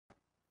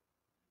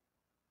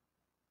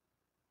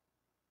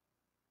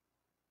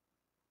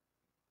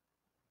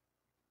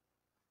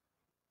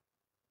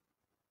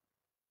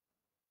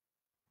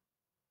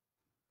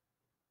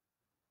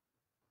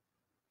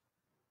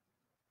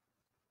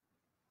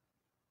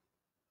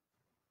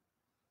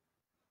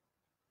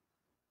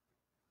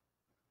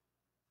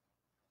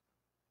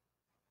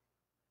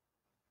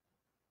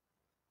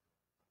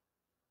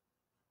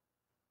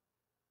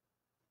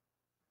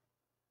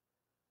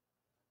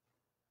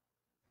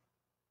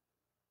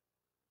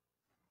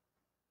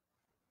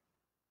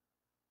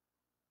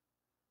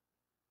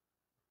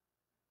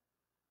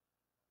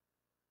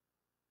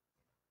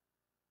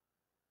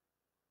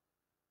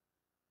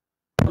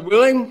Lord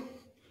willing,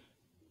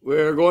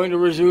 we're going to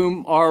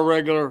resume our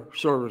regular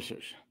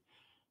services.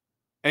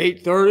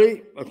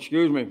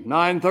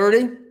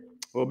 9:30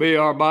 will be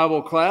our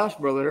Bible class.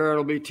 Brother Aaron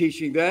will be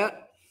teaching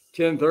that.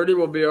 10:30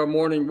 will be our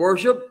morning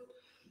worship.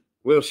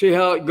 We'll see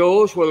how it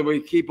goes, whether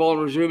we keep on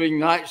resuming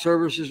night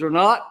services or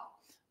not,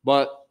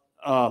 but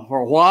for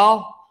a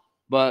while.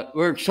 But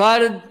we're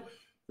excited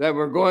that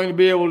we're going to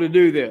be able to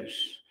do this.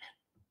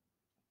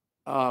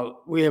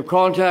 We have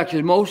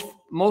contacted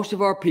most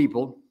of our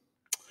people,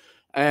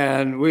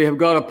 and we have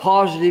got a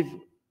positive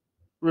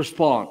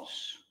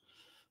response.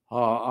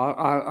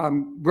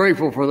 I'm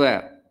grateful for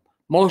that.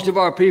 Most of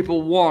our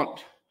people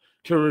want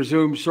to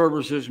resume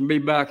services and be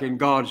back in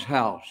God's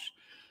house.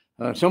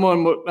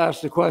 Someone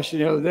asked the question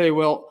the other day,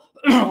 well,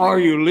 are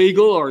you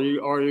legal? Are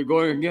you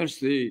going against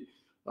the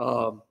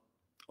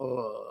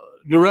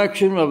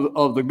direction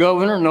of the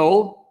governor?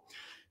 No.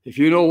 If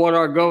you know what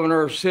our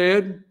governor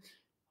said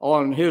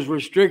on his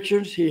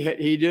restrictions,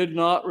 he did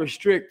not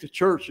restrict the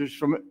churches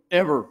from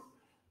ever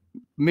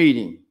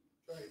meeting.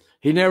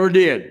 He never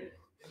did.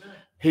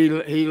 He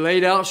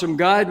laid out some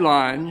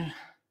guidelines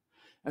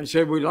and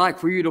said, we'd like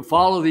for you to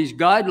follow these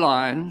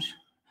guidelines.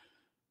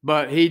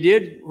 But he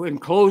did, when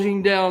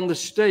closing down the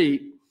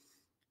state,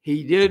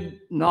 he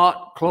did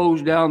not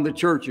close down the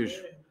churches.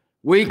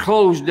 We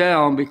closed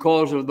down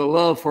because of the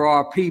love for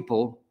our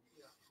people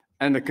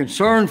and the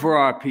concern for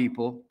our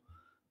people,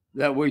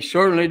 that we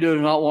certainly do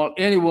not want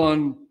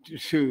anyone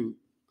to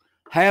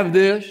have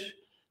this.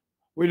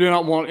 We do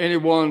not want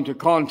anyone to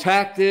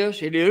contact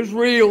this. It is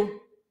real.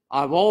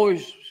 I've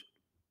always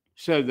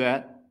said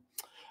that.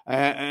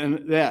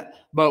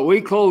 But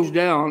we closed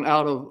down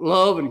out of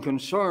love and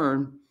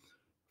concern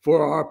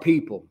for our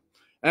people.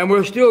 And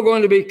we're still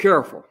going to be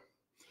careful.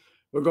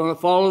 We're going to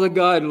follow the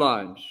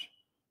guidelines,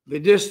 the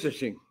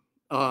distancing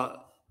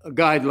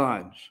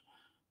guidelines,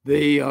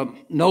 the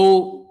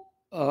no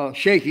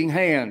shaking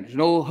hands,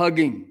 no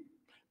hugging,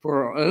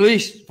 for at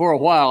least for a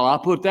while. I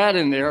put that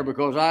in there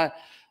because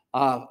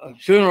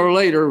sooner or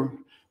later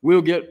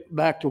we'll get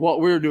back to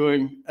what we're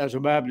doing as a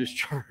Baptist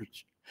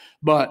church.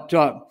 But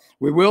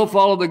we will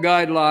follow the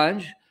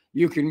guidelines.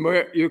 You can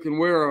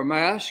wear a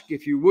mask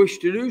if you wish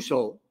to do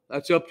so.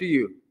 That's up to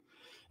you.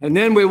 And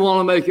then we want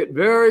to make it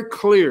very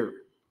clear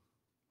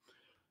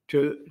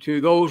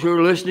to those who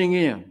are listening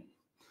in.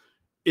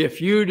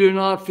 If you do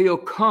not feel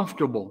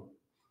comfortable,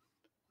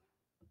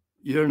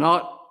 you're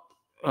not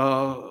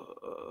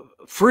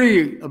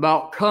free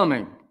about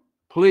coming,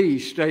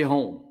 please stay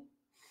home.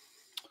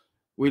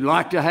 We'd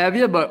like to have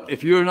you, but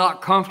if you're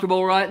not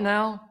comfortable right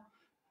now,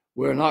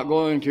 we're not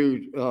going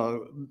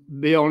to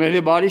be on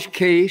anybody's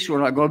case. We're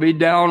not going to be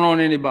down on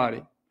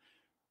anybody.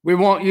 We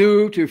want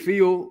you to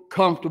feel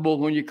comfortable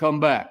when you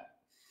come back.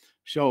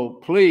 So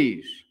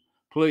please,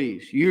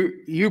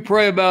 you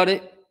pray about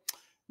it.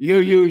 You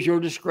use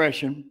your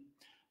discretion,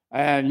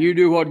 and you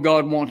do what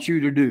God wants you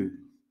to do.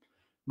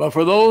 But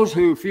for those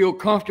who feel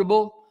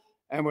comfortable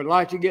and would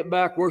like to get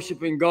back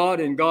worshiping God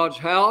in God's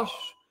house,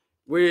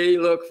 we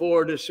look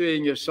forward to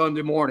seeing you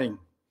Sunday morning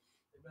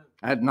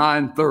at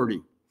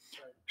 9:30.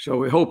 So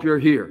we hope you're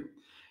here.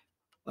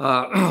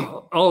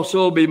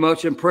 Also, be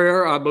much in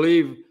prayer. I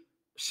believe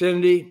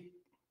Cindy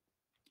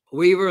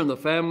Weaver and the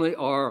family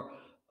are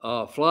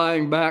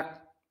flying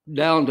back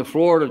down to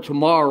Florida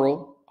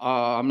tomorrow.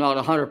 I'm not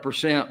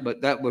 100%,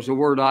 but that was the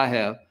word I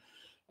have.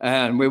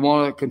 And we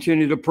want to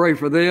continue to pray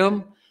for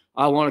them.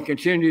 I want to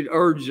continue to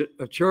urge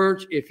the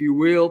church, if you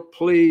will,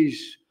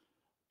 please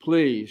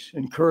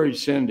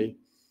encourage Cindy.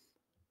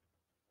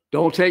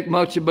 Don't take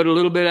much but a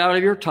little bit out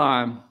of your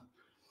time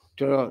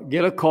to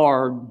get a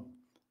card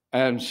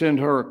and send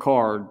her a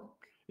card.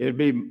 It'd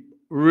be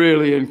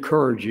really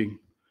encouraging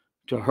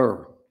to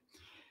her.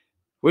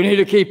 We need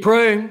to keep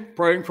praying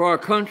for our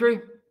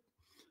country,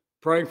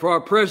 praying for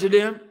our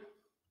president,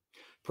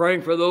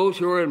 praying for those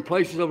who are in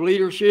places of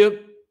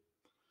leadership,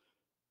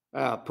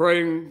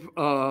 praying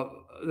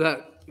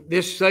that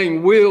this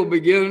thing will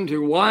begin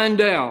to wind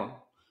down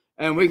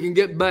and we can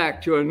get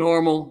back to a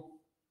normal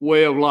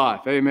way of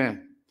life.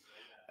 Amen.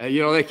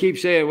 They keep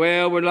saying,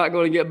 well, we're not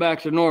going to get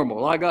back to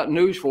normal. I got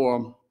news for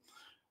them.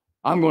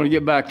 I'm going to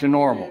get back to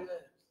normal.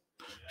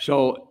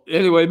 So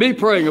anyway, be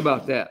praying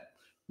about that.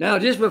 Now,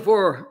 just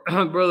before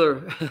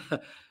Brother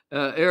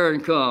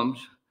Aaron comes,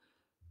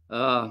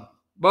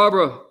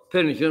 Barbara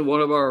Pennington,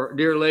 one of our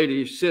dear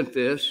ladies, sent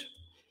this.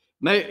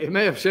 It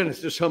may have sent it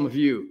to some of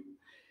you.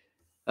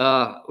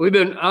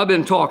 I've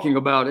been talking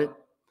about it.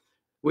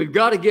 We've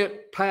got to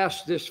get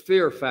past this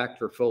fear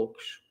factor,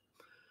 folks,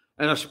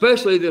 and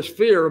especially this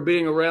fear of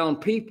being around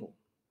people.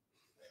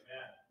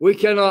 Amen. We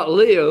cannot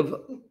live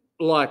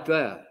like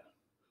that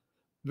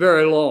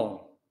very long.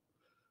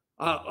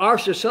 Our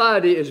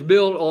society is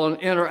built on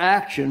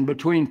interaction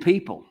between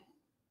people.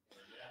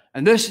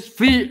 And this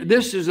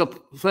is a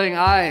thing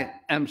I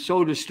am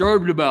so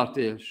disturbed about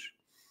this,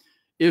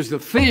 is the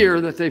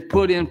fear that they've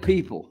put in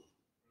people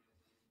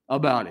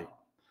about it.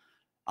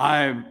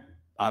 I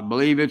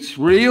believe it's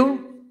real.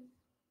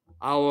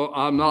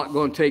 I'm not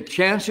going to take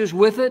chances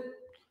with it.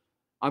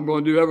 I'm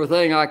going to do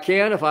everything I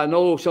can if I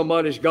know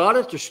somebody's got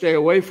it to stay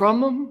away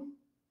from them.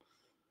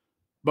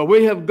 But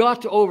we have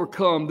got to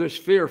overcome this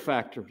fear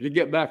factor to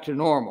get back to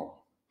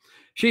normal.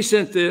 She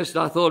sent this,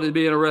 and I thought it'd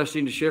be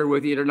interesting to share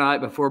with you tonight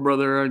before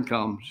Brother Aaron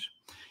comes.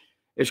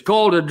 It's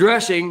called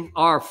Addressing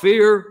Our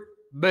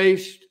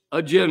Fear-Based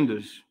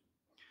Agendas.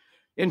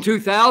 In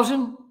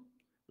 2000,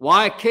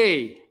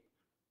 YK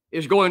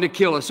is going to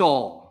kill us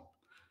all.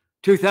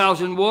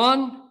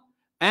 2001,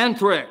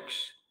 anthrax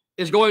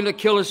is going to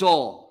kill us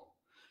all.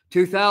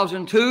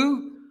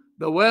 2002,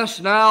 the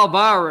West Nile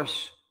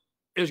virus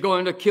is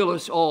going to kill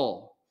us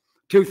all.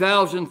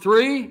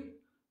 2003,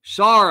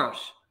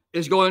 SARS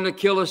is going to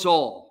kill us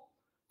all.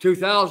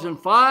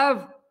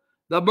 2005,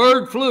 the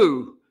bird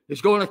flu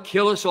is going to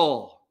kill us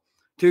all.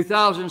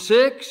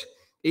 2006,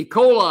 E.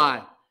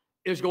 coli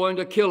is going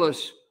to kill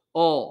us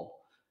all.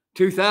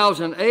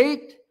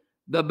 2008,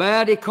 the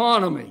bad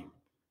economy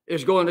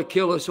is going to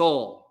kill us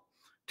all.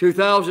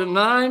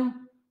 2009,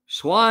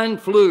 swine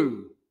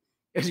flu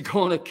is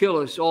going to kill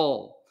us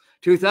all.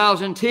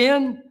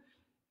 2010,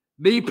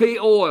 BP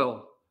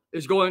oil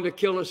is going to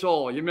kill us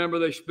all. You remember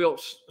they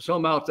spilt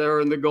some out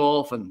there in the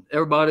Gulf, and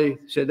everybody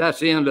said that's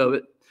the end of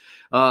it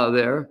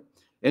there.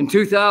 In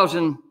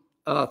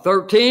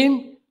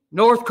 2013,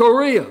 North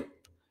Korea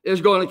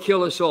is going to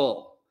kill us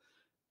all.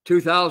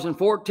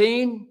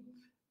 2014,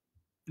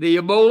 the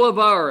Ebola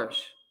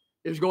virus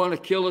is going to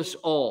kill us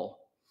all.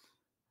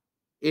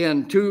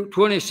 In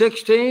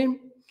 2016,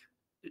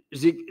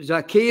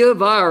 Zika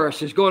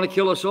virus is going to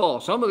kill us all.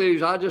 Some of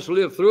these, I just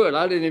lived through it.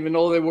 I didn't even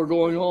know they were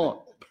going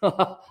on.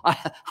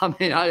 I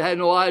mean, I had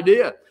no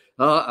idea.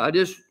 I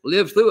just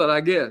lived through it, I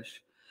guess.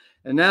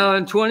 And now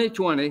in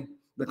 2020,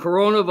 the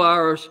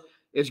coronavirus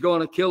is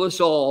going to kill us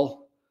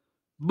all.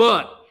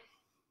 But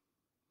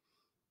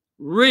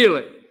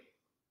really,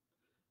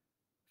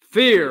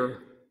 fear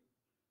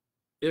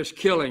is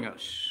killing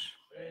us.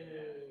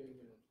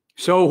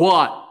 So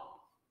what?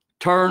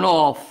 Turn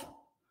off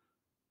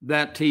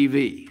that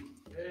TV.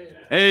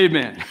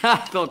 Amen. I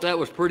thought that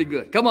was pretty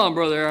good. Come on,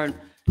 Brother Aaron,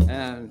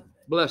 and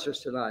bless us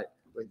tonight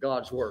with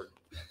God's word.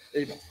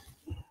 Amen.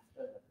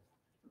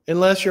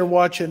 Unless you're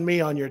watching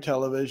me on your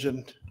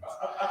television,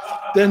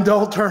 then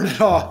don't turn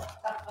it off.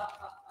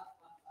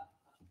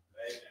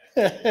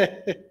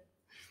 There's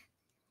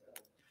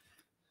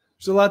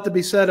a lot to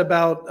be said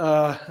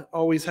about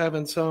always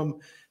having some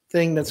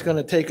thing that's going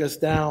to take us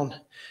down.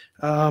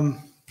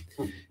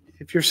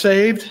 If you're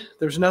saved,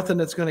 there's nothing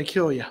that's going to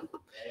kill you.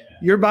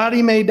 Your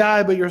body may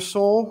die, but your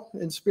soul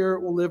and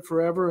spirit will live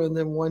forever. And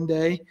then one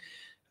day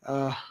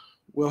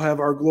we'll have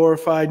our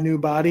glorified new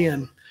body.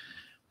 And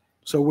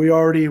so we've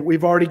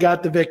already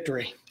got the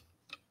victory.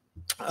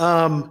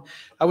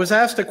 I was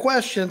asked a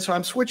question, so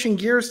I'm switching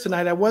gears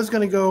tonight. I was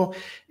going to go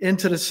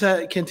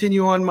into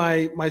continue on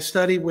my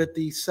study with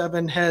the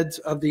 7 heads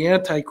of the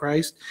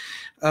Antichrist.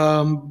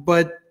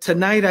 But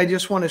tonight I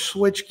just want to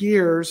switch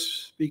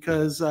gears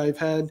because I've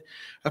had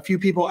a few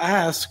people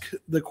ask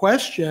the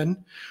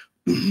question,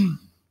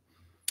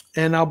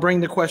 and I'll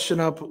bring the question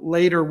up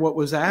later, what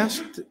was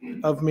asked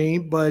of me.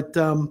 But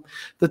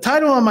the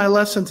title of my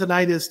lesson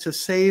tonight is To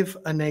Save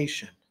a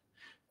Nation.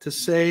 To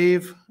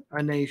Save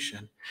a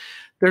Nation.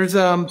 There's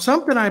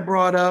something I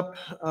brought up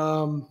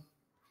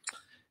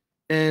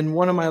in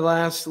one of my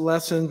last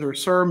lessons or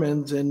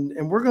sermons,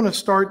 and we're going to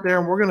start there,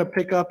 and we're going to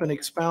pick up and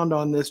expound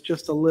on this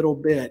just a little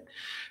bit.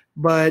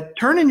 But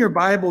turn in your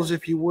Bibles,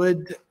 if you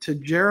would, to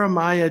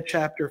Jeremiah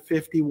chapter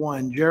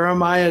 51.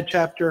 Jeremiah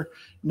chapter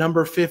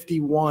number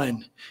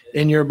 51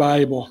 in your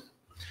Bible.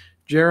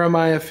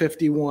 Jeremiah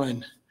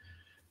 51.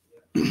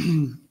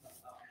 I'm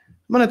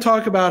going to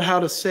talk about how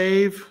to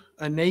save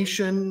a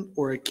nation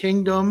or a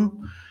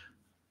kingdom,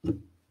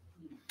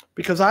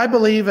 because I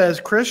believe as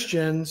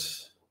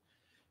Christians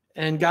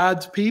and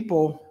God's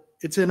people,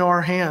 it's in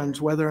our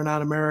hands whether or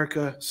not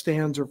America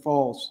stands or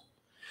falls.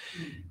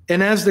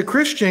 And as the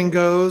Christian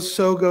goes,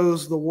 so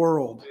goes the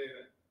world.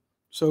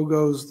 So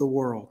goes the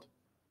world.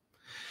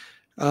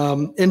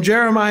 In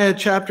Jeremiah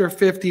chapter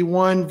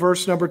 51,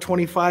 verse number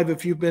 25,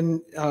 if you've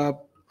been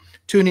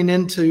tuning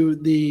into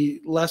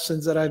the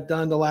lessons that I've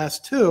done the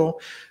last 2,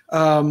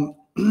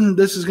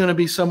 this is going to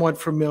be somewhat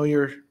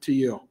familiar to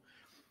you.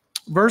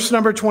 Verse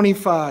number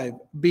 25,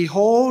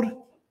 Behold,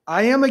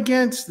 I am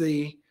against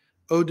thee,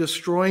 O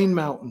destroying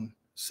mountain,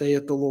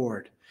 saith the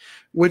Lord,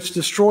 which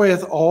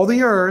destroyeth all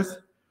the earth,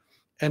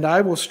 and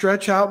I will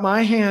stretch out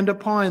my hand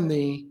upon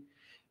thee,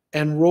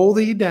 and roll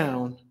thee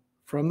down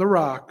from the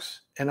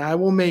rocks, and I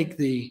will make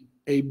thee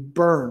a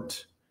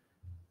burnt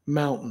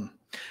mountain.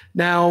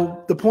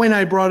 Now, the point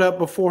I brought up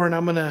before, and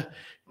I'm going to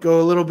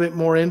go a little bit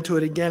more into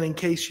it again in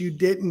case you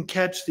didn't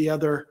catch the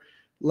other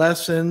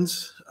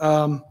lessons.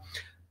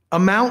 A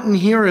mountain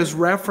here is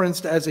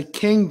referenced as a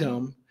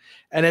kingdom.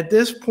 And at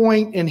this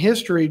point in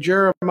history,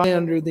 Jeremiah,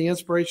 under the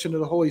inspiration of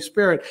the Holy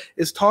Spirit,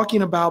 is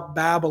talking about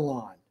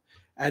Babylon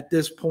at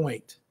this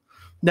point.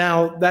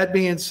 Now, that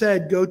being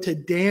said, go to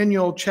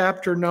Daniel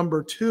chapter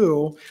number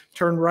 2.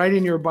 Turn right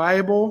in your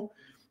Bible.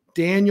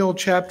 Daniel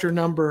chapter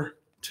number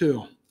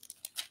 2.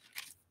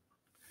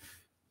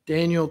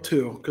 Daniel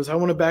 2, because I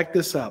want to back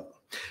this up.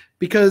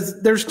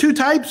 Because there's two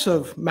types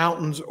of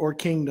mountains or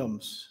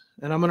kingdoms.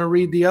 And I'm going to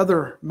read the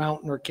other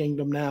mountain or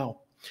kingdom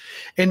now.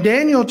 In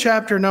Daniel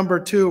chapter number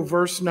 2,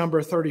 verse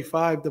number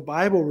 35, the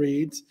Bible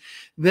reads,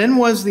 "Then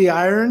was the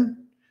iron,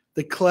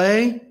 the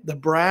clay, the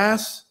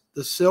brass,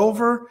 the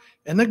silver,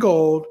 and the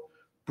gold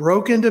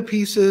broken to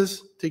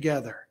pieces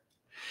together,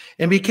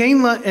 and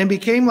became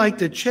like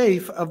the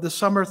chaff of the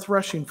summer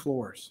threshing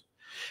floors.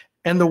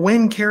 And the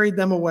wind carried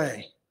them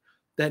away,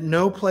 that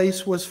no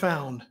place was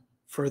found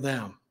for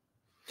them.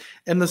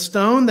 And the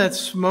stone that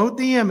smote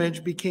the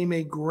image became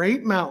a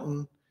great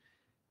mountain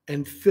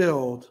and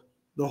filled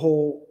the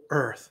whole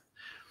earth."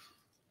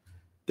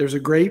 There's a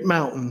great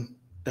mountain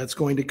that's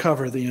going to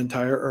cover the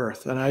entire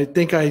earth. And I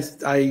think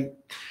I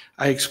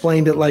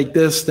explained it like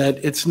this,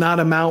 that it's not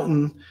a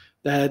mountain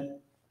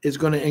that is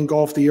going to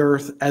engulf the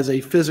earth as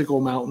a physical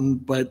mountain,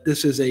 but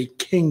this is a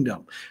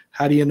kingdom.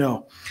 How do you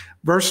know?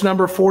 Verse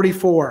number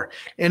 44,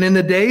 "And in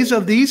the days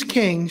of these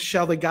kings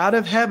shall the God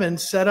of heaven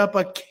set up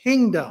a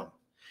kingdom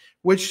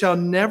which shall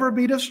never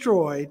be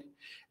destroyed,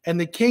 and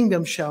the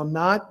kingdom shall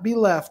not be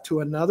left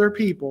to another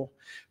people,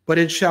 but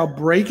it shall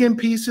break in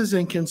pieces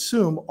and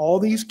consume all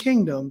these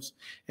kingdoms,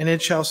 and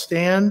it shall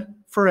stand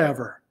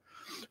forever.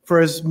 For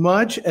as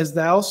much as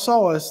thou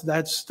sawest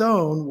that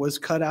stone was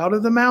cut out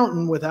of the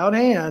mountain without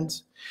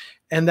hands,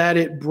 and that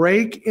it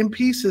break in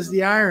pieces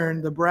the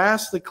iron, the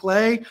brass, the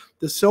clay,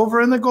 the silver,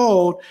 and the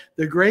gold,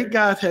 the great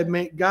God had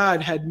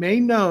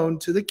made known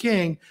to the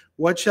king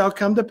what shall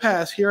come to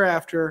pass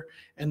hereafter,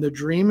 and the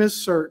dream is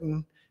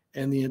certain,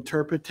 and the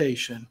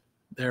interpretation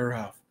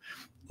thereof."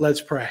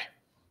 Let's pray.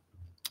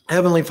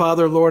 Heavenly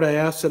Father, Lord, I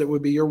ask that it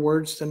would be your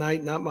words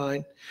tonight, not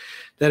mine.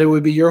 That it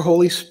would be your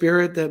Holy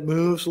Spirit that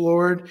moves,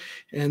 Lord,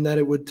 and that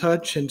it would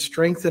touch and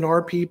strengthen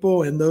our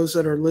people and those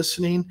that are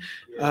listening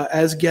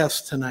as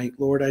guests tonight,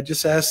 Lord. I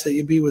just ask that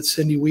you be with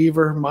Cindy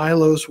Weaver,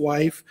 Milo's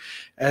wife,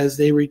 as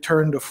they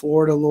return to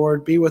Florida,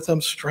 Lord. Be with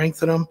them,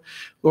 strengthen them.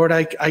 Lord,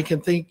 I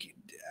can think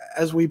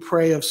as we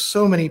pray of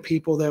so many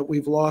people that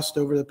we've lost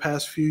over the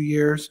past few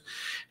years.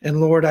 And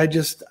Lord, I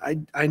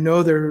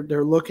know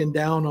they're looking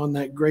down on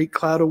that great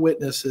cloud of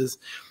witnesses,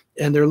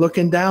 and they're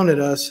looking down at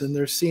us, and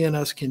they're seeing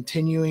us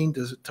continuing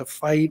to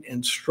fight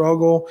and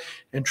struggle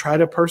and try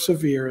to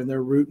persevere, and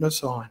they're rooting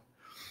us on.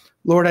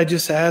 Lord, I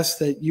just ask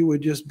that you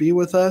would just be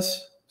with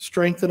us,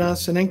 strengthen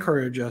us, and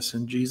encourage us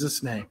in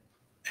Jesus' name.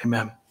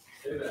 Amen.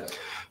 Amen.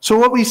 So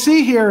what we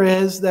see here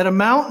is that a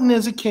mountain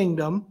is a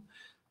kingdom,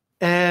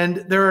 and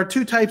there are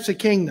two types of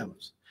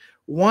kingdoms.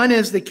 One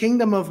is the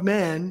kingdom of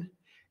men,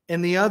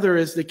 and the other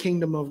is the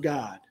kingdom of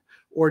God,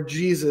 or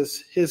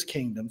Jesus, his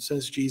kingdom,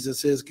 since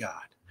Jesus is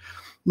God.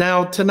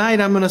 Now,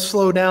 tonight I'm going to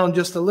slow down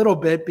just a little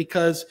bit,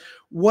 because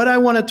what I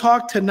want to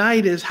talk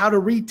tonight is how to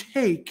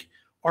retake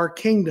our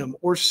kingdom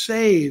or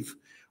save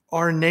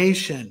our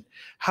nation,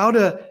 how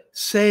to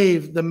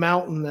save the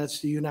mountain that's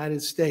the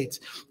United States.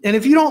 And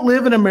if you don't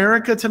live in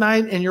America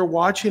tonight and you're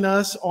watching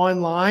us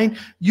online,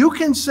 you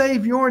can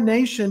save your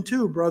nation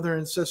too, brother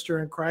and sister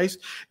in Christ.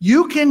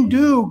 You can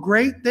do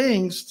great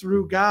things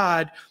through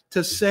God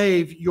to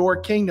save your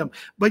kingdom.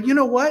 But you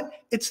know what?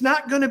 It's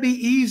not going to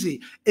be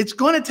easy. It's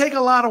going to take a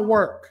lot of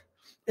work.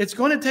 It's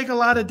going to take a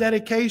lot of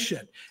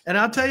dedication. And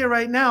I'll tell you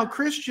right now,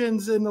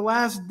 Christians in the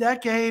last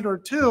decade or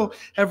two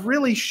have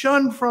really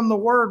shunned from the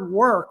word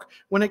work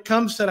when it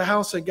comes to the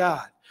house of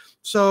God.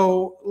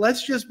 So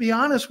let's just be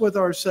honest with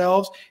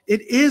ourselves.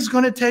 It is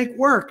going to take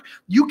work.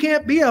 You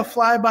can't be a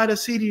fly by the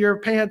seat of your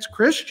pants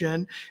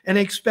Christian and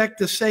expect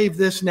to save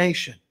this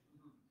nation.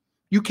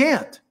 You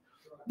can't.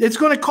 It's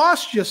going to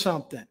cost you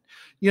something.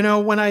 You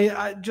know, when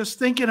I just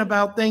thinking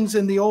about things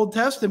in the Old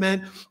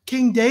Testament,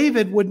 King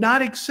David would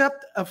not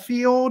accept a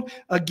field,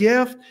 a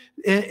gift,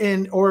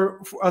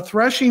 or a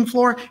threshing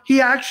floor. He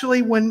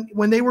actually,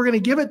 when they were going to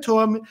give it to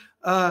him,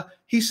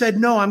 he said,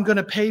 "No, I'm going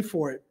to pay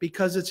for it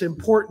because it's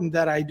important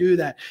that I do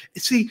that."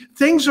 See,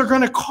 things are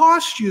going to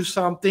cost you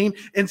something,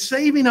 and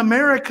saving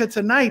America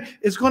tonight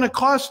is going to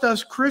cost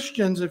us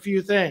Christians a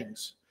few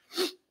things.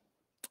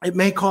 It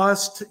may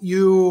cost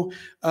you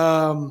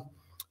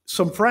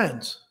some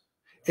friends.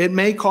 It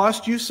may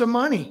cost you some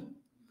money.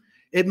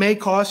 It may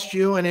cost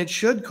you, and it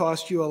should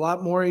cost you, a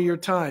lot more of your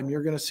time.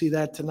 You're going to see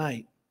that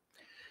tonight.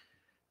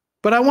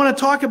 But I want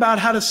to talk about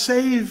how to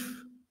save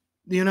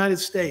the United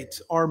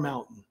States, our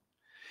mountain,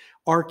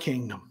 our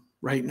kingdom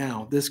right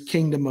now, this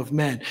kingdom of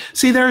men.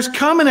 See, there's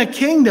coming a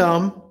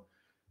kingdom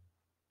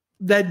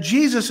that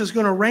Jesus is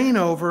going to reign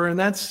over, and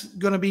that's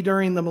going to be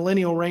during the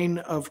millennial reign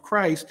of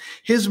Christ,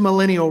 his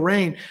millennial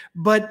reign.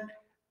 But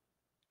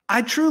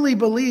I truly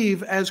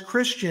believe as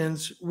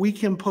Christians, we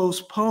can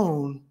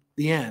postpone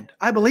the end.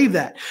 I believe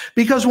that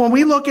because when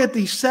we look at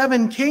the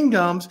 7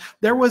 kingdoms,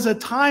 there was a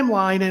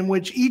timeline in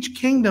which each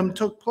kingdom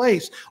took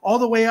place all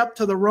the way up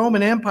to the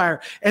Roman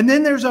Empire. And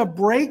then there's a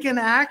break in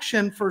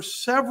action for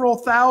several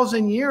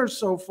thousand years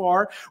so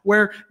far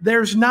where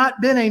there's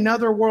not been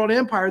another world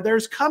empire.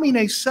 There's coming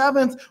a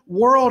 7th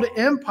world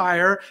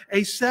empire,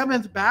 a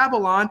 7th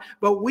Babylon,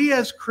 but we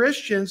as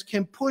Christians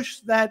can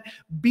push that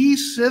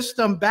beast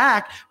system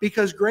back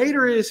because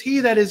greater is he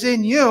that is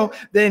in you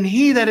than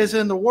he that is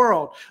in the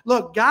world.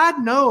 Look, God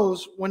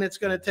knows when it's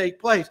going to take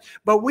place.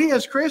 But we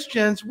as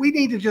Christians, we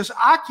need to just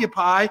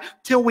occupy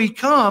till we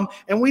come,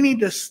 and we need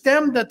to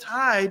stem the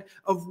tide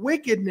of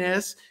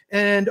wickedness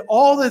and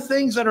all the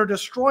things that are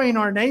destroying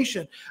our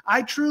nation.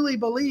 I truly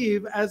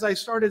believe, as I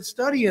started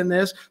studying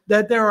this,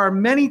 that there are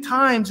many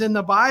times in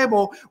the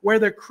Bible where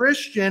the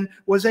Christian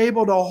was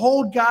able to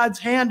hold God's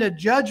hand of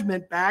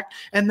judgment back,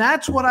 and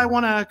that's what I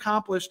want to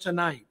accomplish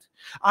tonight.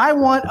 I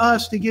want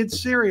us to get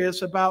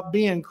serious about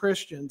being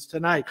Christians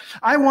tonight.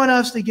 I want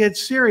us to get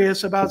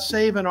serious about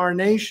saving our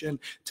nation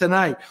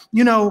tonight.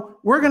 You know,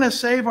 we're going to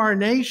save our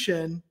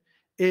nation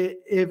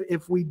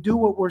if we do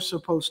what we're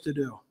supposed to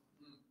do.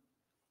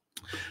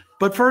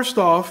 But first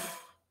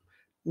off,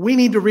 we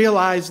need to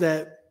realize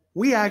that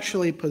we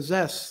actually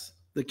possess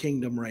the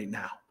kingdom right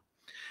now.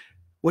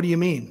 What do you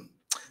mean?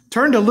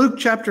 Turn to Luke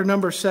chapter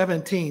number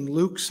 17.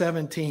 Luke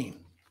 17.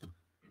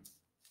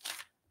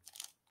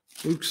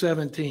 Luke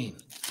 17.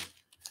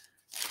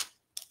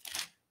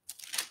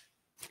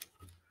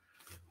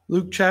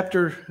 Luke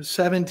chapter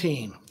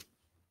 17.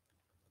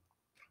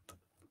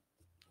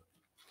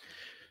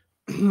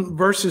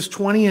 Verses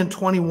 20 and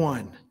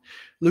 21.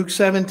 Luke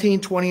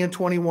 17, 20 and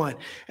 21.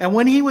 And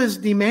when he was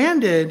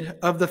demanded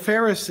of the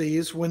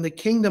Pharisees when the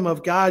kingdom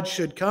of God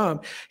should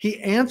come, he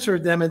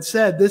answered them and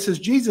said, this is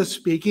Jesus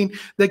speaking,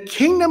 the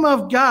kingdom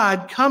of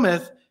God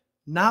cometh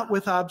not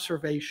with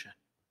observation.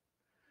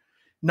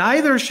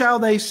 Neither shall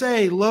they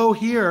say, lo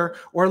here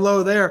or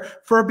lo there.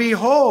 For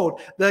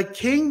behold, the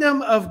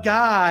kingdom of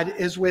God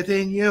is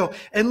within you.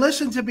 And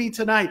listen to me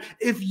tonight.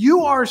 If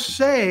you are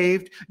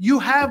saved, you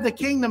have the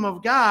kingdom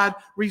of God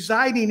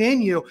residing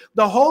in you.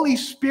 The Holy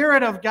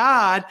Spirit of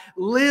God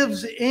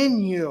lives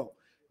in you.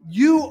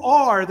 You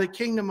are the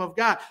kingdom of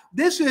God.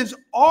 This is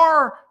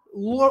our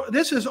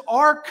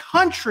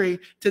country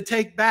to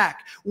take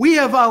back. We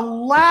have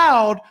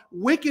allowed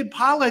wicked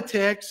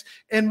politics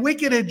and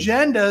wicked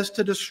agendas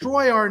to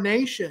destroy our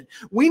nation.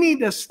 We need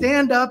to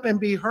stand up and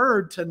be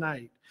heard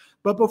tonight.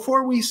 But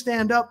before we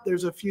stand up,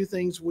 there's a few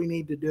things we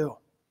need to do.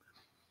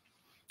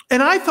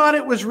 And I thought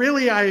it was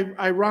really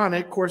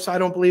ironic. Of course, I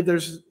don't believe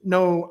there's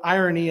no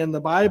irony in the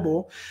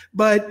Bible.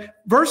 But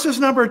verses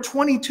number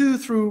 22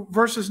 through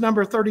verses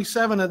number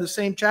 37 of the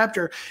same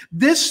chapter,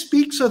 this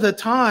speaks of the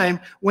time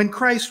when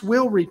Christ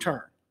will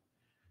return.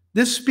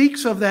 This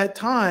speaks of that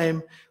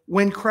time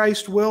when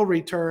Christ will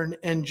return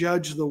and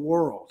judge the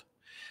world.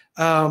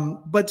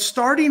 But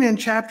starting in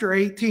chapter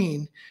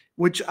 18,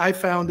 which I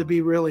found to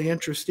be really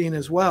interesting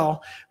as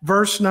well.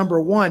 Verse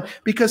number 1.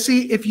 Because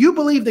see, if you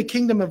believe the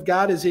kingdom of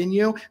God is in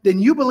you, then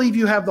you believe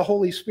you have the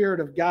Holy Spirit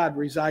of God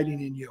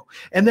residing in you.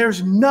 And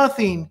there's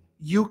nothing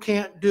you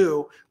can't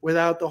do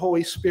without the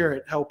Holy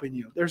Spirit helping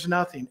you. There's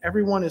nothing.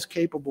 Everyone is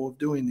capable of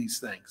doing these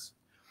things.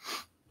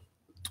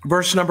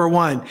 Verse number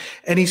 1.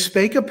 And he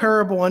spake a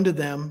parable unto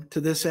them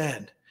to this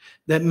end,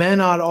 that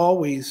men ought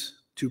always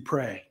to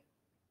pray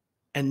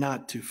and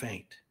not to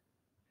faint.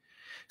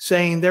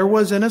 Saying, there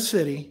was in a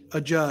city a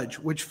judge,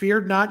 which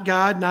feared not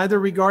God, neither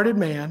regarded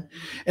man.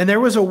 And there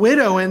was a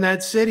widow in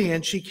that city,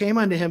 and she came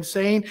unto him,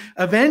 saying,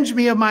 avenge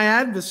me of my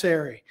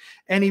adversary.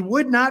 And he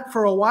would not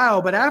for a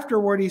while, but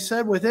afterward he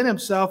said within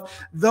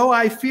himself, though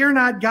I fear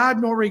not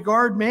God nor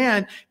regard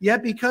man,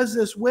 yet because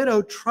this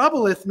widow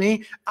troubleth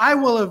me, I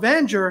will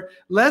avenge her,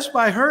 lest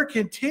by her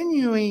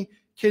continual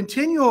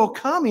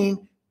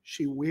coming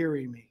she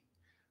weary me.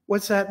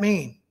 What's that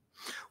mean?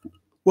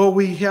 Well,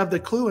 we have the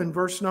clue in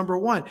verse number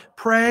 1.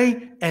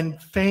 Pray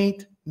and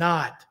faint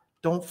not.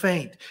 Don't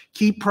faint.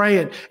 Keep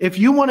praying. If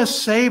you want to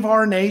save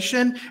our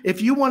nation,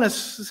 if you want to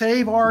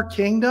save our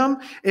kingdom,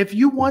 if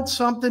you want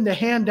something to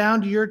hand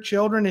down to your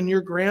children and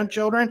your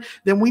grandchildren,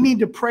 then we need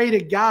to pray to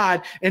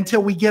God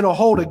until we get a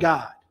hold of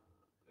God.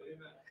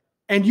 Amen.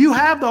 And you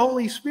have the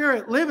Holy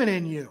Spirit living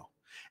in you.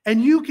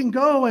 And you can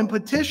go and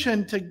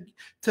petition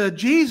to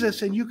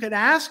Jesus, and you can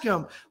ask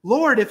him,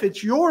 Lord, if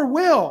it's your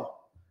will,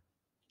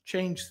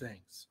 change things.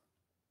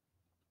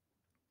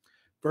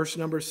 Verse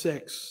number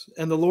 6.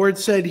 And the Lord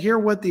said, hear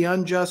what the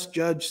unjust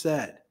judge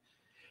said.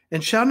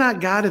 And shall not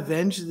God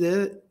avenge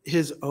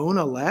his own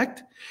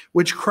elect,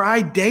 which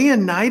cry day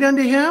and night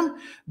unto him,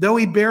 though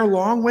he bear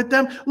long with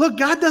them? Look,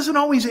 God doesn't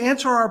always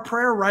answer our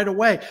prayer right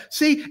away.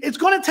 See, it's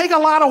going to take a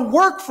lot of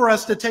work for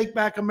us to take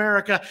back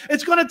America.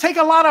 It's going to take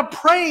a lot of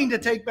praying to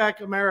take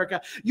back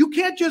America. You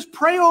can't just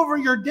pray over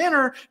your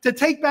dinner to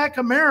take back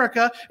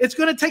America. It's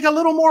going to take a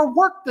little more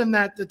work than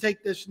that to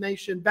take this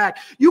nation back.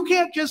 You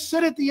can't just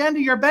sit at the end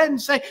of your bed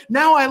and say,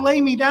 now I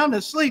lay me down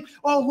to sleep.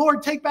 Oh,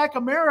 Lord, take back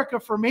America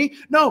for me.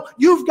 No,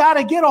 you've got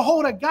to get a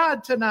hold of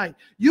God tonight.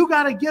 You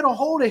got to get a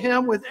hold of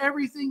him with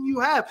everything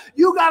you have.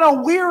 You got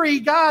to weary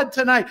God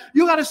tonight.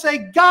 You got to say,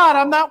 God,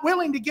 I'm not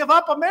willing to give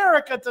up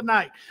America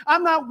tonight.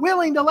 I'm not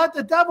willing to let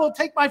the devil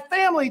take my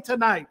family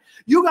tonight.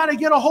 You got to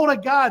get a hold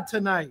of God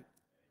tonight.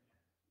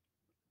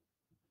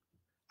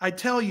 I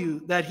tell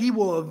you that he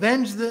will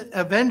avenge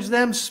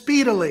them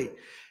speedily.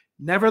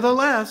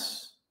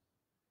 Nevertheless,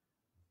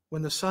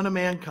 when the Son of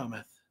Man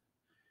cometh,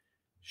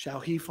 shall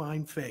he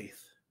find faith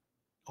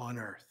on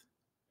earth?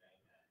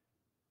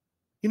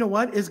 You know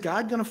what? Is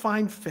God going to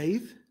find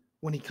faith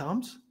when he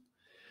comes?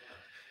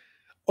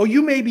 Oh,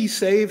 you may be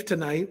saved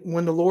tonight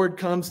when the Lord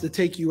comes to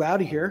take you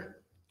out of here.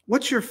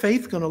 What's your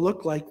faith going to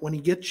look like when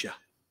he gets you?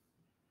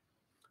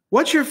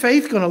 What's your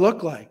faith going to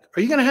look like?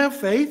 Are you going to have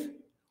faith?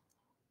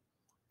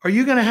 Are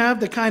you going to have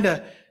the kind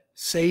of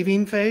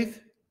saving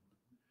faith?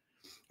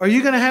 Are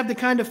you going to have the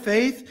kind of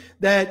faith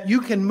that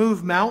you can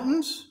move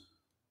mountains?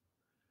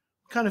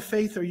 What kind of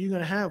faith are you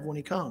going to have when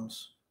he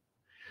comes?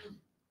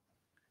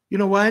 You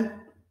know what?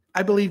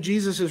 I believe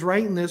Jesus is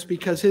right in this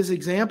because his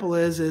example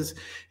is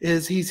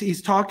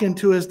he's talking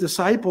to his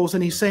disciples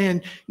and he's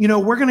saying, you know,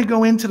 we're going to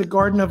go into the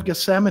Garden of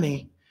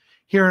Gethsemane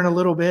here in a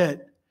little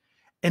bit,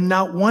 and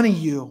not one of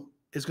you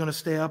is going to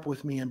stay up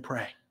with me and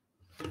pray.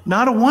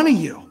 Not a one of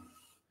you.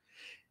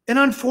 And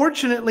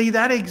unfortunately,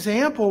 that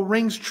example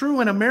rings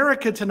true in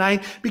America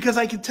tonight, because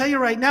I can tell you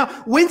right now,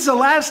 when's the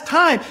last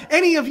time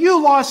any of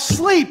you lost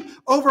sleep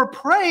over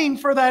praying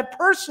for that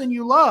person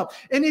you love?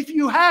 And if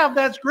you have,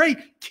 that's great.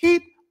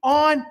 Keep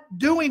on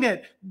doing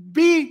it.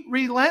 Be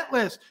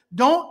relentless.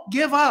 Don't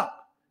give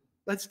up.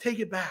 Let's take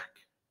it back.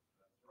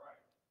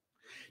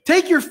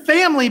 Take your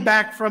family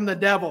back from the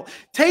devil.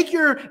 Take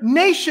your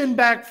nation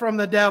back from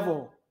the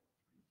devil.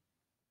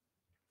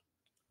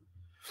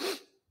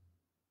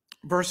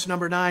 Verse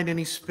number 9, and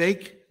he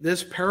spake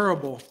this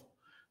parable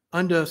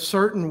unto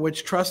certain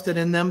which trusted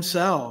in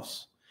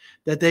themselves,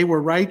 that they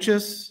were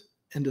righteous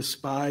and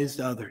despised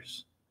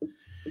others.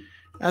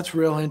 That's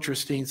real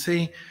interesting.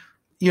 See,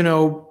 you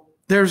know,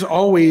 there's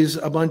always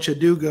a bunch of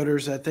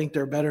do-gooders that think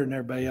they're better than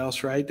everybody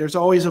else, right? There's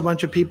always a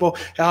bunch of people,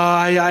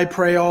 I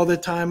pray all the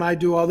time, I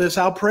do all this.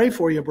 I'll pray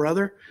for you,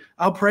 brother.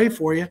 I'll pray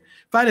for you.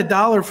 If I had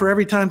 $1 for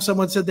every time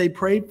someone said they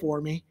prayed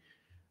for me,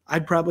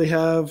 I'd probably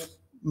have $1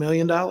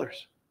 million.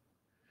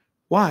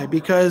 Why?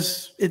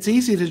 Because it's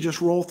easy to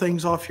just roll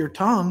things off your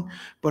tongue,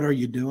 but are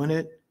you doing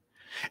it?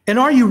 And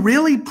are you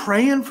really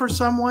praying for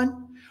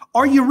someone?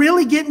 Are you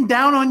really getting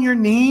down on your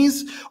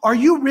knees? Are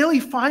you really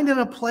finding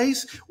a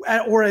place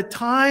or a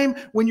time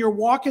when you're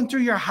walking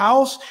through your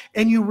house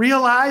and you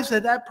realize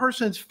that that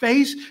person's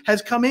face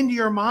has come into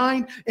your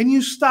mind, and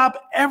you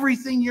stop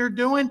everything you're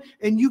doing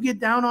and you get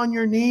down on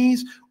your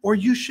knees, or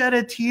you shed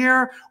a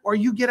tear, or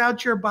you get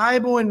out your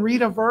Bible and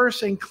read a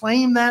verse and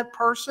claim that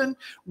person?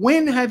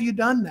 When have you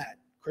done that,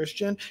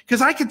 Christian?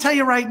 Because I can tell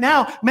you right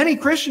now, many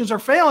Christians are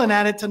failing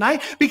at it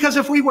tonight, because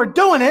if we were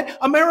doing it,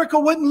 America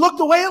wouldn't look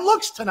the way it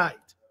looks tonight.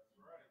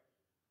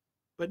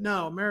 But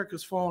no,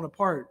 America's falling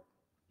apart.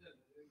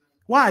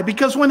 Why?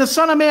 Because when the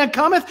Son of Man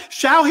cometh,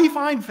 shall he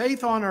find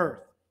faith on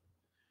earth?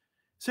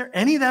 Is there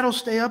any that'll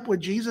stay up with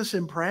Jesus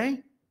and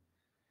pray?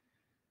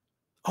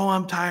 Oh,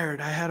 I'm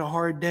tired. I had a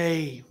hard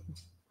day.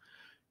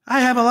 I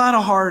have a lot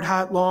of hard,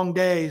 hot, long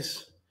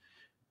days.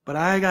 But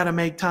I got to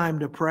make time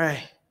to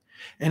pray.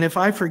 And if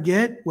I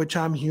forget, which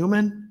I'm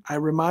human, I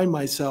remind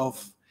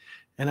myself,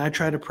 and I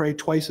try to pray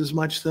twice as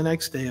much the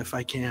next day if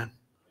I can.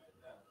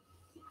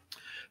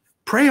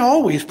 Pray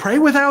always. Pray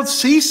without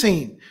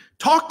ceasing.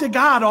 Talk to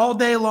God all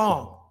day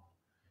long.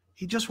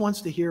 He just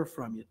wants to hear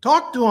from you.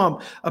 Talk to him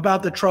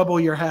about the trouble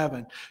you're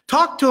having.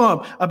 Talk to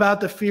him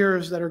about the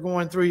fears that are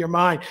going through your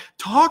mind.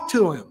 Talk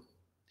to him.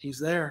 He's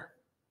there.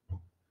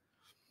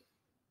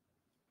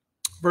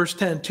 Verse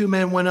 10, 2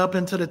 men went up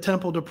into the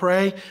temple to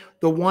pray,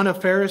 the one a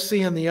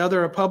Pharisee and the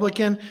other a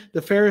publican. The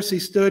Pharisee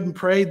stood and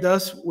prayed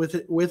thus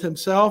with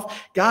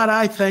himself, God,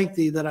 I thank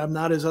thee that I'm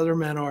not as other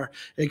men are,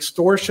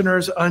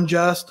 extortioners,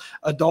 unjust,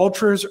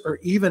 adulterers, or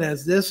even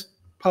as this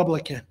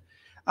publican.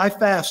 I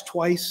fast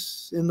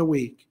twice in the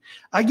week.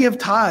 I give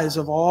tithes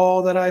of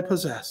all that I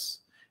possess.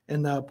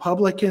 And the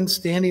publican,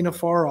 standing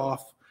afar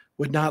off,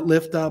 would not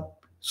lift up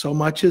so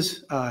much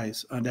his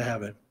eyes unto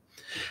heaven,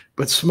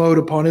 but smote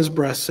upon his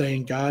breast,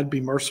 saying, God,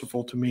 be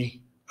merciful to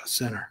me, a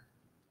sinner.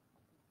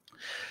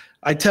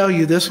 I tell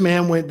you, this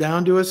man went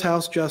down to his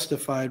house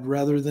justified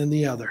rather than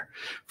the other.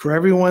 For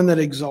everyone that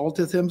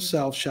exalteth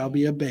himself shall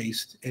be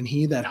abased, and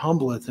he that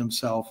humbleth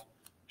himself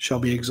shall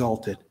be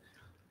exalted.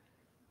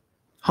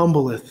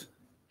 Humbleth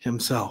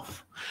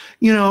himself.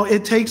 You know,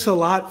 it takes a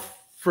lot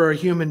for a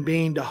human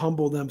being to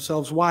humble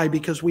themselves. Why?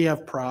 Because we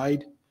have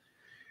pride.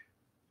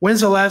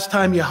 When's the last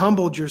time you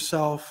humbled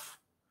yourself?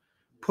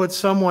 Put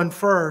someone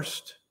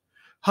first,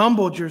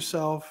 humbled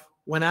yourself,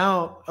 went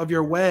out of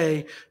your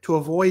way to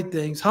avoid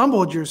things,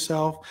 humbled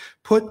yourself,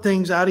 put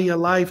things out of your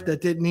life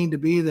that didn't need to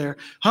be there,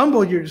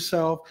 humbled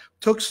yourself,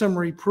 took some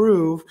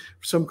reproof,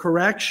 some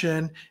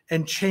correction,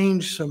 and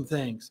changed some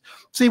things.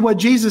 See, what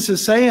Jesus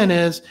is saying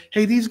is,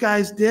 hey, these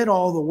guys did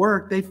all the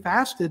work. They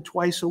fasted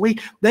twice a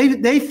week.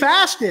 They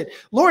fasted.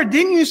 Lord,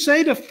 didn't you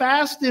say to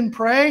fast and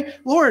pray?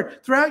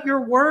 Lord, throughout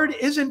your word,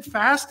 isn't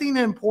fasting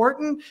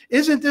important?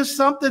 Isn't this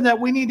something that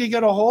we need to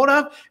get a hold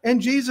of?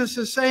 And Jesus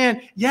is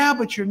saying, yeah,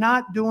 but you're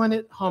not doing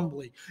it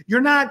humbly.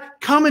 You're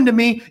not coming to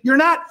me. You're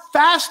not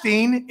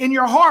fasting in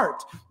your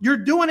heart. You're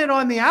doing it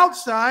on the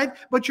outside,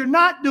 but you're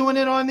not doing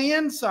it on the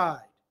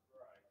inside.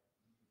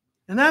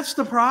 And that's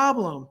the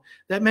problem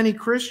that many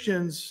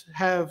Christians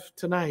have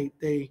tonight.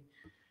 They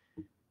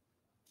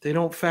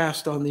don't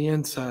fast on the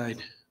inside.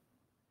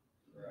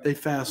 They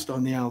fast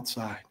on the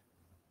outside.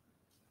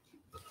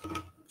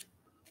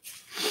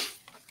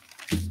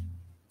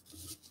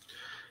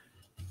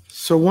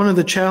 So one of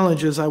the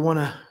challenges I want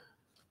to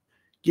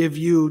give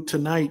you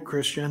tonight,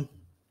 Christian,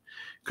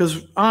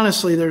 because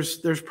honestly,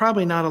 there's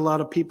probably not a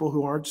lot of people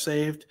who aren't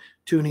saved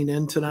tuning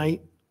in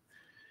tonight.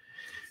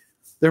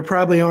 There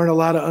probably aren't a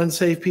lot of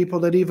unsaved people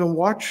that even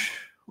watch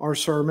our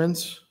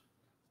sermons,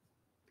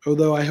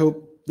 although I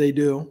hope they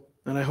do,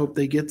 and I hope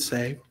they get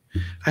saved.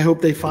 I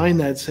hope they find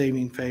that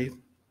saving faith.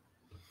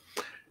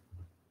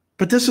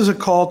 But this is a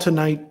call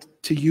tonight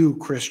to you,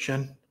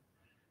 Christian.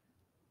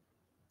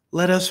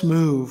 Let us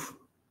move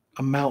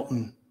a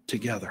mountain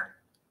together.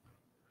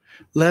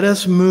 Let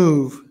us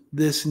move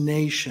this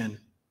nation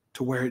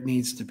to where it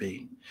needs to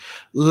be.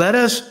 Let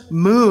us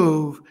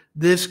move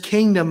this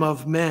kingdom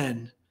of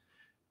men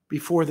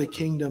before the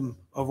kingdom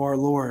of our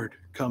Lord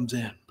comes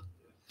in.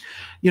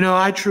 You know,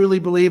 I truly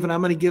believe, and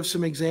I'm going to give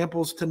some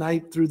examples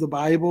tonight through the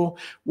Bible,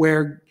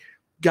 where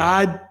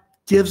God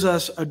gives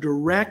us a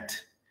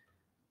direct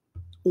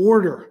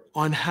order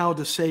on how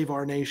to save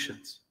our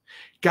nations.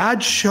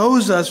 God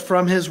shows us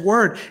from his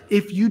word,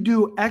 if you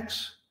do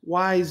X,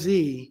 Y,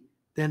 Z,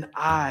 then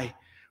I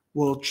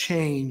will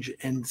change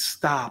and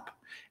stop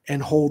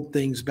and hold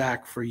things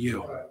back for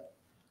you.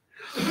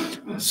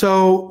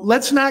 So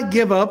let's not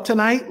give up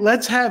tonight.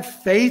 Let's have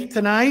faith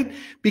tonight,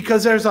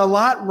 because there's a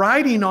lot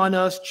riding on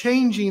us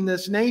changing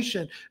this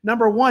nation.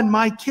 Number one,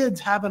 my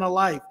kids having a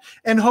life.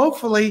 And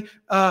hopefully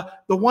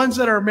the ones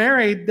that are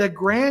married, the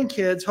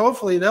grandkids,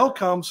 hopefully they'll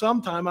come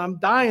sometime. I'm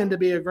dying to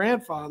be a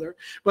grandfather.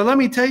 But let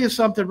me tell you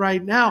something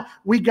right now.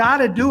 We got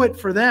to do it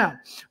for them.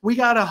 We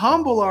got to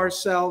humble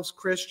ourselves,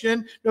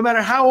 Christian. No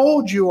matter how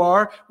old you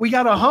are, we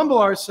got to humble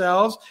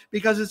ourselves,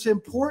 because it's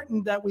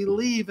important that we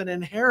leave an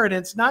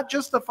inheritance, not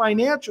just a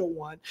financial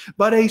one,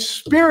 but a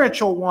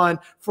spiritual one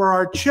for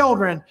our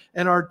children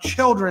and our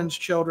children's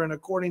children,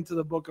 according to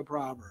the book of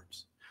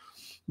Proverbs.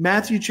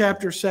 Matthew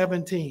chapter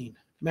 17.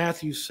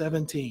 Matthew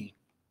 17.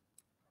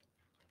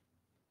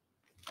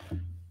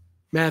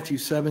 Matthew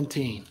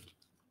 17.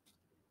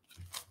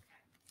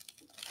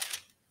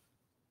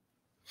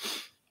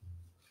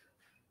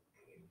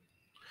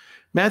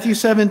 Matthew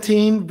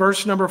 17,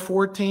 verse number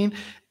 14.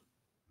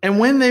 And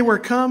when they were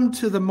come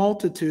to the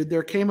multitude,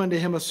 there came unto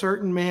him a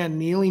certain man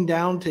kneeling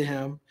down to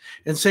him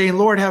and saying,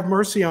 Lord, have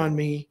mercy on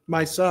me,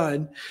 my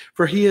son,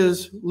 for he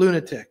is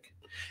lunatic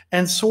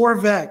and sore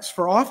vexed,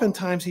 for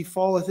oftentimes he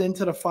falleth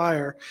into the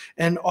fire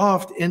and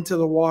oft into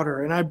the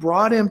water. And I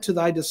brought him to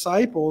thy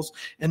disciples,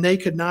 and they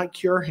could not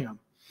cure him.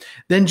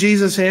 Then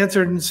Jesus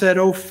answered and said,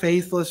 O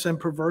faithless and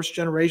perverse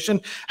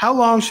generation, how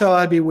long shall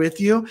I be with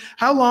you?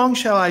 How long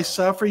shall I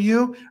suffer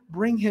you?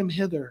 Bring him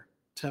hither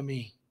to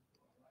me.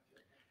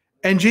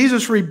 And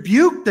Jesus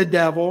rebuked the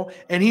devil,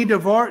 and he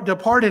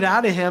departed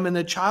out of him, and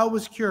the child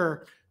was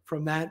cured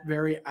from that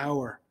very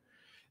hour.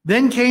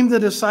 Then came the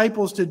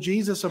disciples to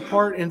Jesus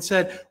apart and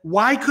said,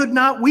 Why could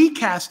not we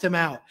cast him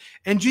out?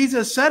 And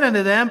Jesus said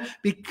unto them,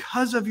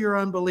 Because of your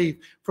unbelief.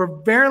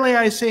 For verily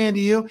I say unto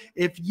you,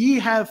 if ye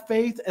have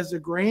faith as a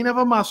grain of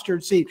a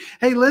mustard seed.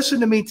 Hey, listen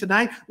to me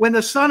tonight. When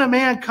the Son of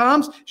Man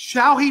comes,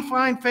 shall he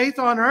find faith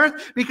on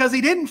earth? Because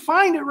he didn't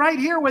find it right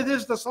here with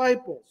his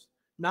disciples.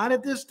 Not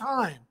at this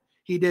time.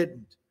 He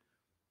didn't.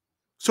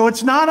 So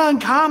it's not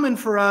uncommon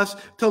for us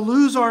to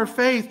lose our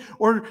faith,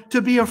 or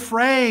to be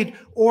afraid,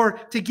 or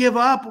to give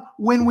up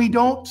when we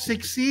don't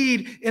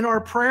succeed in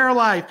our prayer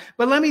life.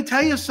 But let me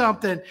tell you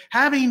something.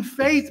 Having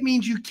faith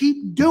means you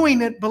keep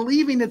doing it,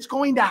 believing it's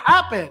going to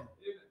happen.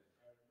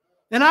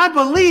 And I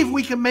believe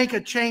we can make a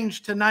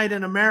change tonight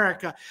in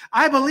America.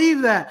 I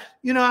believe that.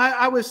 You know,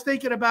 I was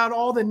thinking about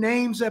all the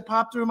names that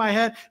popped through my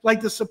head,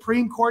 like the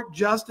Supreme Court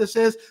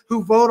justices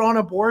who vote on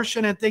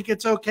abortion and think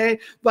it's okay.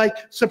 Like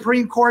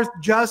Supreme Court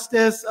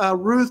Justice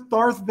Ruth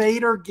Darth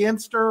Vader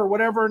Ginster, or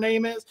whatever her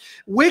name is.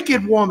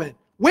 Wicked woman.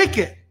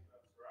 Wicked.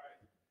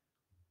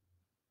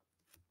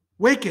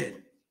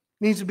 Wicked.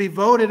 Needs to be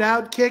voted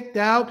out, kicked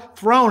out,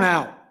 thrown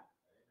out.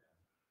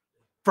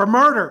 For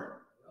murder.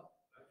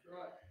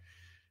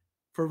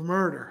 For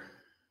murder.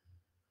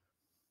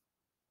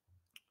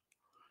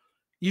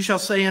 You shall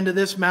say unto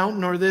this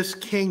mountain or this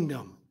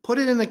kingdom, Put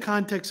it in the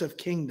context of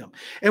kingdom.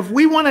 If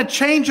we want to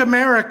change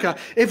America,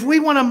 if we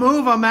want to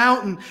move a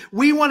mountain,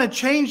 we want to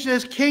change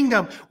this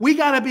kingdom, we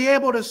got to be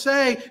able to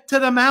say to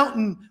the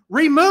mountain,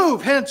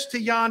 remove hence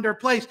to yonder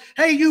place.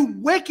 Hey, you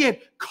wicked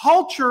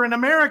culture in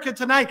America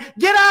tonight,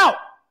 get out.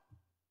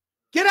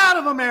 Get out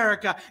of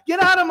America. Get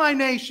out of my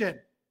nation.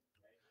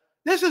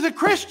 This is a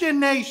Christian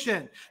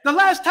nation. The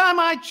last time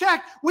I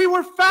checked, we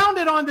were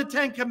founded on the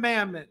Ten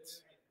Commandments.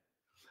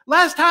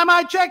 Last time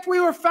I checked,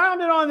 we were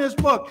founded on this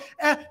book.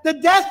 The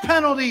death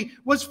penalty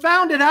was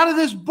founded out of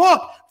this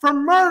book for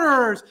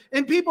murderers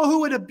and people who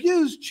would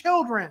abuse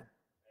children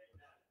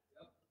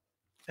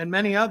and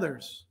many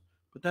others.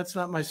 But that's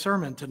not my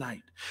sermon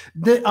tonight.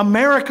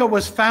 America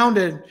was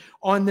founded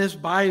on this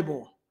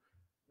Bible.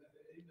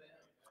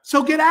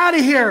 So get out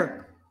of here.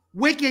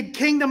 Wicked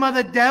kingdom of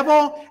the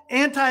devil,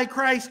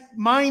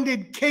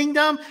 Antichrist-minded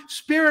kingdom,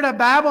 spirit of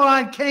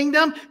Babylon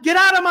kingdom. Get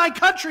out of my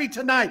country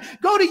tonight.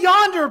 Go to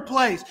yonder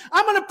place.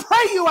 I'm going to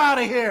pray you out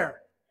of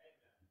here.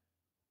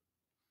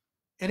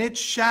 And it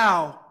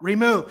shall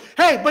remove.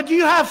 Hey, but do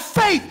you have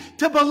faith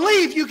to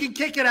believe you can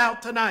kick it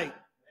out tonight?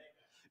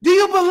 Do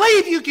you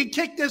believe you can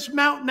kick this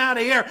mountain out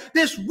of here?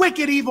 This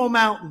wicked, evil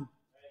mountain.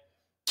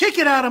 Kick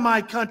it out of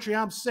my country.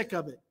 I'm sick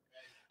of it.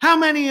 How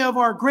many of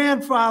our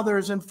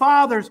grandfathers and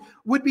fathers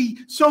would be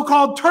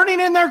so-called turning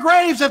in their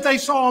graves if they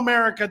saw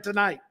America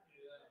tonight?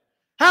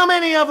 How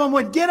many of them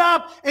would get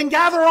up and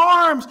gather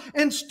arms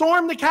and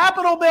storm the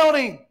Capitol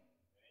building?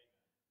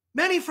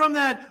 Many from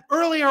that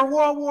earlier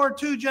World War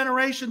II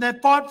generation that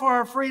fought for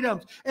our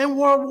freedoms in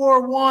World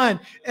War I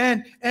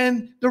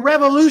and the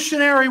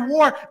Revolutionary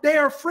War, they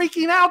are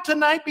freaking out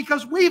tonight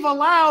because we've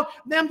allowed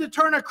them to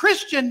turn a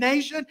Christian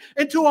nation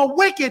into a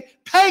wicked,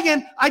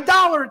 pagan,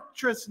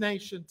 idolatrous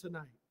nation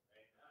tonight.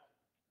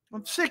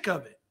 I'm sick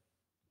of it.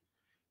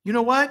 You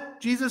know what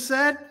Jesus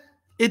said?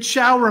 It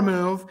shall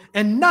remove,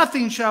 and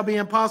nothing shall be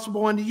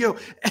impossible unto you.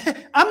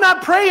 I'm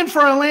not praying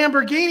for a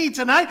Lamborghini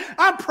tonight.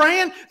 I'm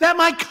praying that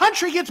my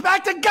country gets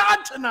back to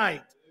God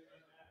tonight.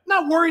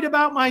 I'm not worried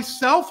about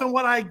myself and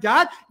what I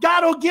got.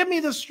 God will give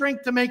me the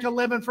strength to make a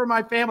living for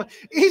my family.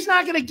 He's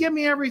not going to give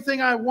me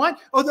everything I want,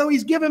 although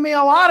He's given me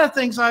a lot of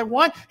things I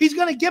want. He's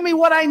going to give me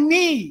what I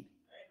need.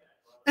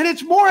 And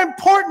it's more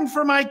important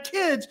for my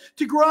kids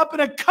to grow up in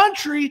a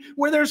country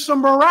where there's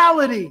some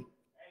morality.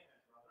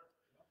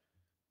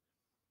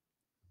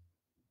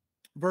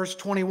 Verse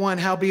 21,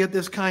 howbeit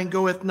this kind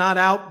goeth not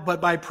out but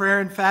by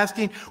prayer and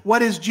fasting.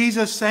 What is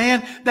Jesus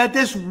saying? That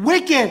this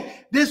wicked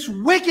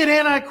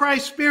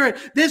Antichrist spirit,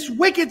 this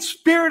wicked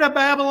spirit of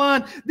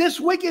Babylon,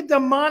 this wicked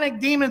demonic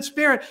demon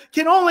spirit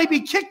can only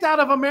be kicked out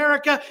of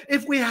America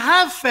if we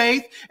have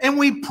faith and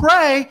we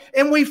pray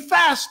and we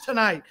fast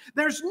tonight.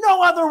 There's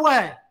no other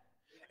way.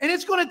 And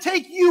it's going to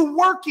take you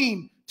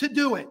working to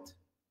do it.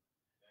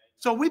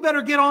 So we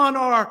better get on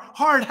our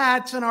hard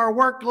hats and our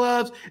work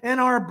gloves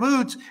and our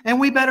boots, and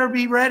we better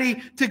be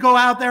ready to go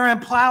out there and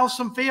plow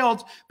some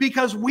fields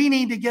because we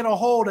need to get a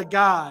hold of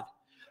God.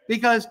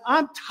 Because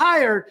I'm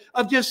tired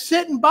of just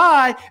sitting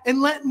by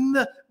and letting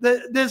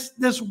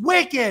this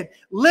wicked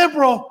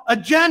liberal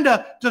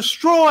agenda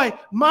destroy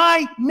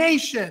my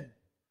nation.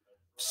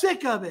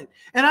 Sick of it.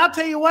 And I'll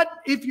tell you what,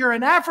 if you're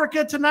in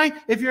Africa tonight,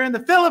 if you're in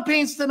the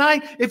Philippines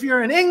tonight, if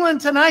you're in England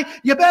tonight,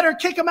 you better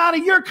kick them out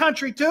of your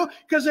country too,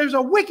 because there's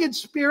a wicked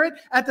spirit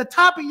at the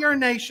top of your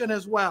nation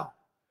as well.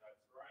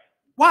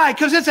 Why?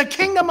 Because it's a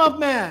kingdom of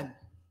men.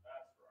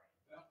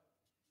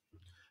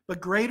 But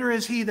greater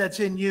is He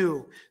that's in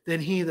you than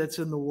he that's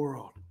in the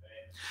world.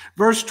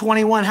 Verse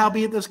 21,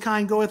 howbeit this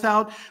kind goeth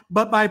out,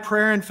 but by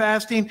prayer and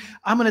fasting.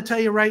 I'm going to tell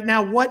you right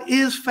now, what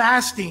is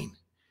fasting?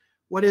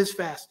 What is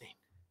fasting?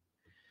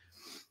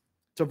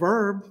 It's a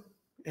verb.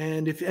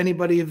 And if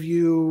anybody of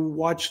you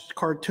watched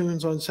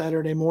cartoons on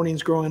Saturday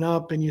mornings growing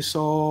up and you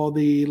saw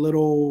the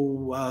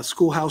little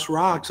Schoolhouse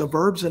Rocks, a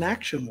verb's an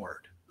action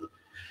word.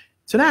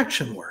 It's an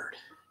action word.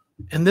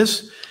 And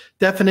this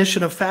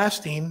definition of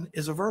fasting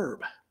is a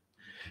verb.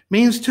 It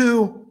means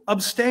to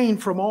abstain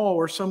from all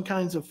or some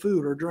kinds of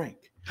food or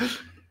drink.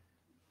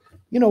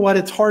 You know what?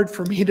 It's hard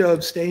for me to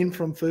abstain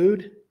from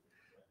food.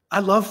 I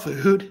love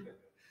food.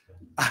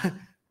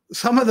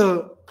 Some of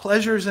the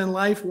pleasures in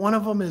life, one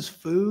of them is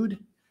food.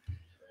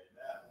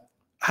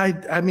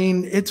 I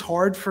mean, it's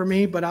hard for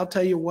me, but I'll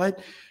tell you what,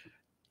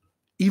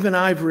 even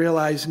I've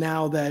realized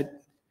now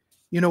that,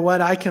 you know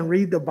what, I can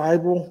read the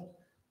Bible.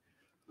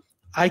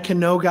 I can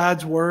know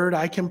God's word.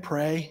 I can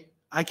pray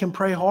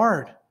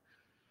hard.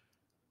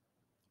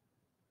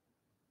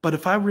 But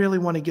if I really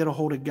want to get a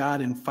hold of God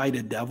and fight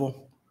a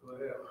devil,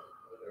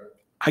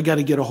 I got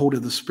to get a hold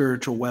of the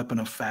spiritual weapon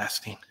of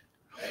fasting.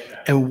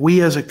 And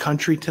we as a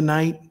country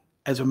tonight,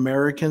 as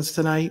Americans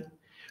tonight,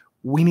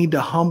 we need to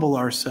humble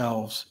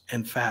ourselves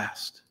and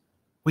fast.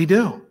 We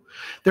do.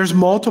 There's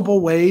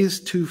multiple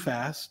ways to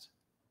fast.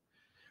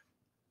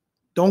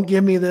 Don't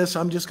give me this,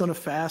 I'm just going to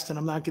fast and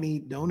I'm not going to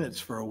eat donuts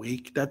for a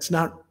week. That's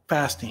not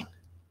fasting.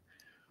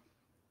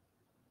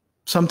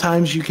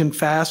 Sometimes you can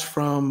fast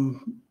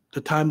from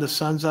the time the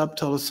sun's up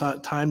till the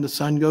time the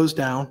sun goes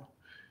down.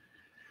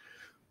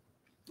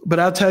 But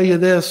I'll tell you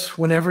this,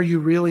 whenever you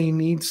really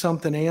need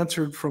something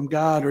answered from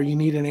God or you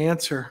need an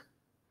answer,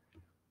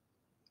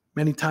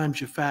 many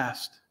times you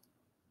fast.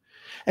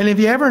 And have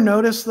you ever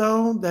noticed,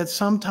 though, that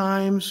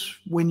sometimes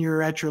when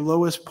you're at your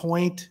lowest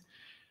point,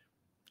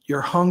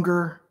 your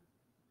hunger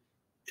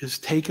is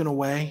taken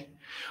away?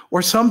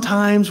 Or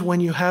sometimes when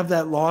you have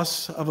that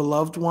loss of a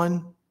loved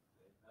one,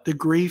 the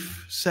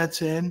grief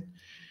sets in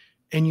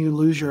and you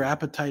lose your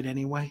appetite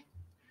anyway.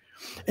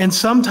 And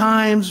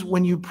sometimes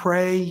when you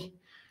pray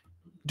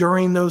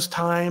during those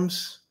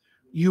times,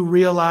 you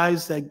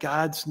realize that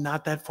God's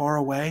not that far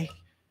away.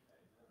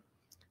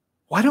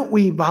 Why don't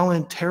we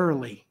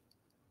voluntarily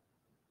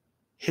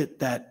hit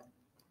that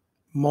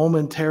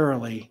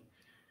momentarily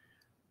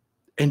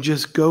and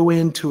just go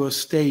into a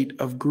state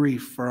of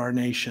grief for our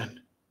nation?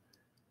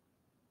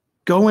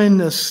 Go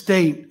in a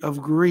state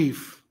of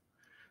grief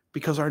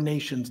because our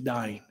nation's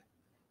dying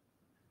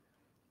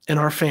and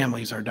our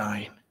families are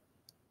dying.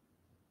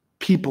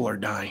 People are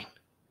dying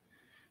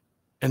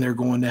and they're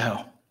going to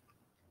hell.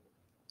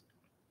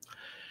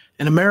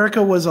 And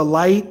America was a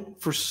light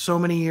for so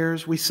many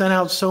years. We sent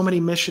out so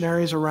many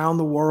missionaries around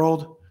the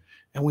world,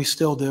 and we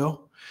still do.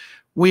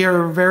 We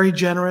are very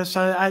generous.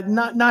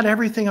 Not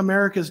everything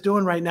America is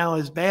doing right now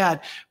is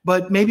bad,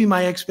 but maybe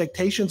my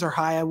expectations are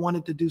high. I want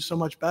it to do so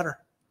much better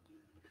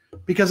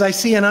because I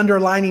see an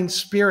underlining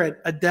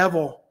spirit, a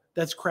devil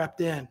that's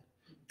crept in,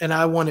 and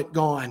I want it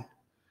gone.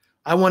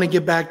 I want to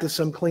get back to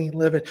some clean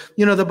living.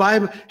 You know, the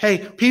Bible,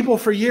 hey, people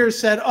for years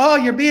said, oh,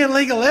 you're being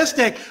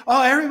legalistic.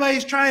 Oh,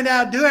 everybody's trying to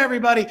outdo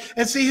everybody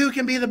and see who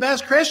can be the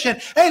best Christian.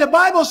 Hey, the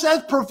Bible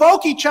says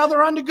provoke each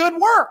other unto good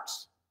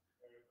works.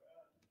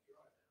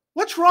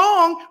 What's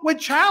wrong with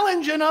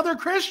challenging other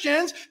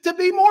Christians to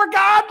be more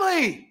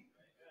godly?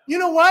 You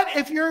know what?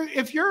 If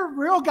you're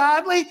real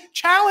godly,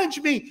 challenge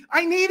me.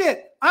 I need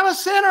it. I'm a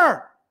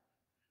sinner.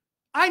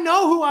 I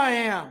know who I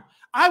am.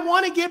 I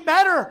want to get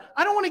better.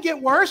 I don't want to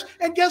get worse.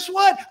 And guess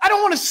what? I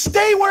don't want to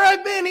stay where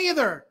I've been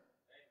either.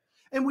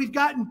 And we've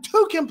gotten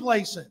too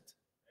complacent.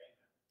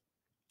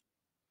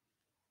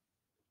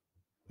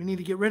 We need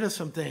to get rid of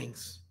some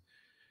things.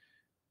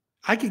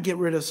 I could get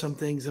rid of some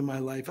things in my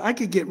life. I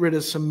could get rid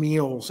of some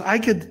meals. I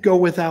could go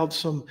without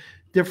some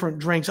different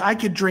drinks. I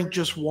could drink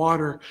just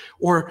water,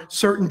 or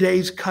certain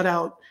days cut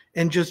out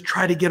and just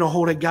try to get a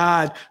hold of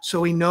God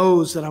so he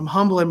knows that I'm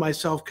humbling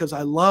myself because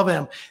I love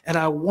him and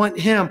I want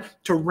him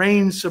to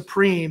reign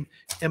supreme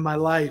in my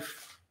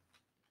life.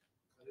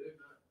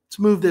 Let's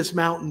move this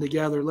mountain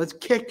together. Let's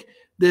kick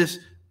this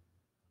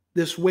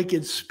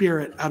wicked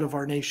spirit out of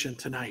our nation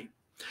tonight.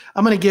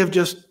 I'm going to give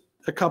just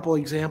a couple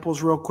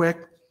examples real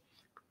quick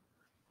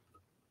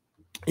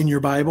in your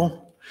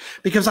Bible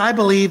because I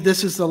believe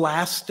this is the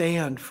last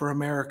stand for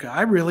America.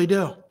 I really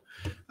do.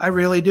 I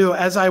really do.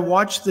 As I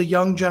watch the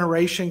young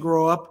generation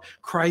grow up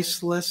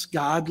Christless,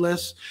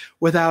 godless,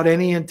 without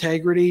any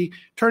integrity,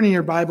 turn in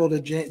your Bible to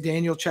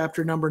Daniel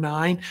chapter number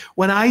 9.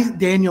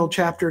 Daniel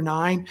chapter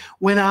 9,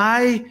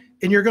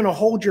 and you're going to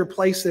hold your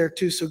place there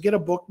too, so get a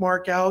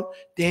bookmark out,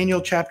 Daniel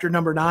chapter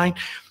number 9.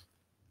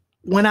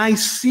 When I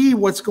see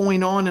what's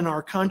going on in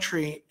our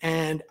country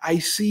and I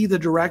see the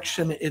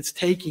direction it's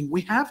taking,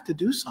 we have to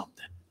do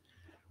something.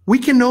 We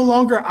can no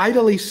longer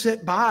idly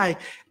sit by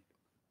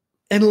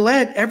and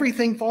let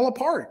everything fall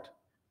apart.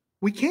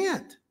 We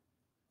can't.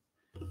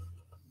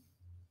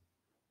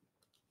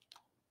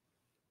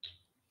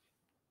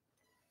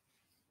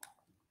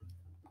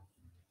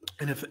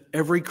 And if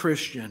every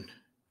Christian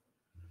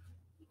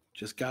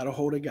just got a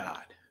hold of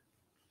God,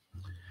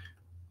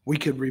 we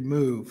could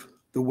remove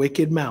the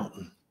wicked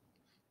mountain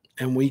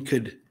and we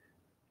could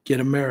get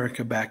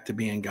America back to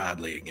being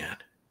godly again.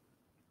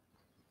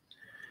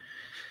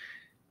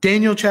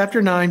 Daniel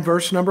chapter 9,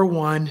 verse number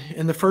 1,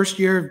 in the first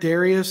year of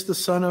Darius, the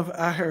son of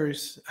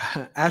Ahasuerus,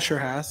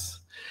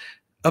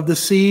 of the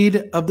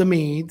seed of the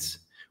Medes,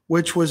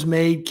 which was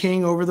made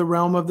king over the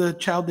realm of the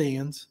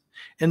Chaldeans,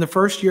 in the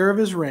first year of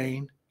his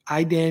reign,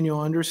 I,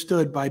 Daniel,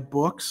 understood by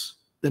books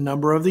the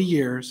number of the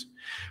years,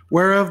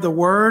 whereof the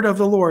word of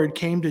the Lord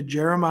came to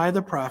Jeremiah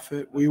the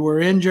prophet. We were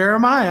in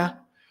Jeremiah,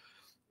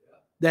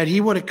 that he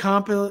would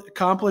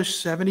accomplish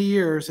 70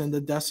 years in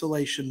the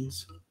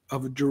desolations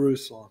of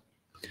Jerusalem.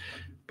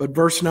 But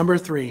verse number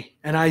 3,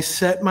 and I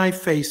set my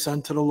face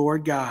unto the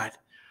Lord God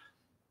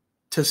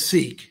to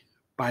seek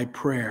by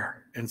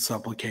prayer and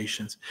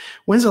supplications.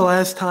 When's the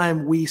last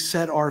time we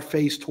set our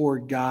face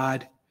toward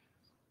God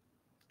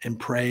and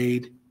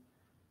prayed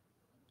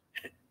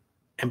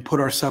and put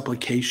our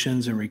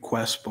supplications and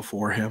requests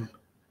before him?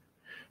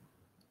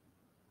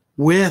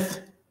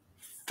 With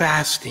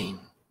fasting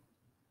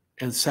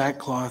and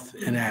sackcloth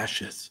and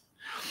ashes.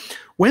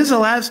 When's the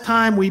last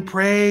time we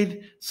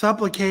prayed,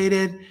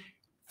 supplicated,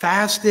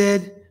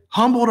 fasted,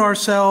 humbled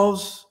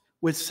ourselves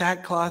with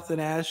sackcloth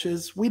and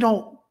ashes? We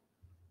don't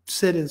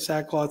sit in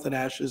sackcloth and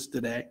ashes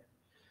today.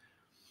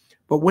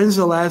 But when's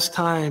the last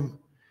time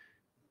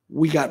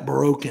we got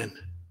broken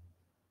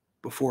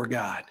before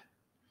God?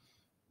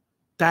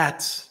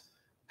 That's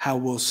how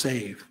we'll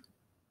save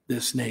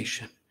this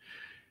nation.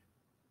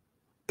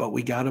 But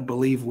we got to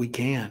believe we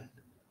can.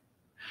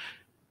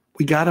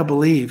 We got to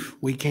believe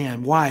we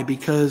can. Why?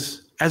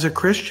 Because as a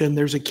Christian,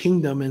 there's a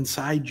kingdom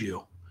inside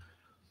you,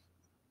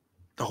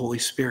 the Holy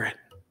Spirit.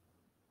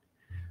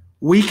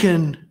 We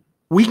can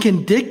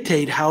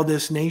dictate how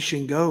this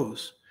nation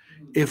goes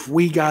if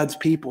we, God's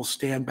people,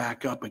 stand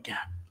back up again.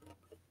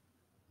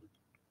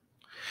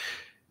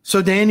 So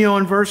Daniel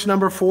in verse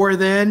number 4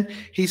 then,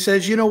 he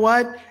says, you know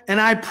what? And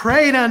I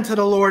prayed unto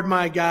the Lord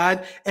my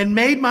God and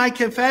made my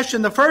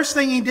confession. The first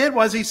thing he did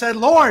was he said,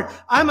 Lord,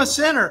 I'm a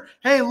sinner.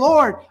 Hey,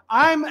 Lord,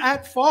 I'm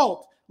at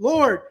fault.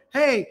 Lord,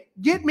 hey,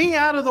 get me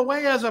out of the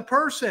way as a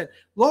person.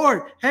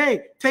 Lord,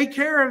 hey, take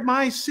care of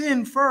my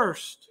sin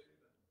first.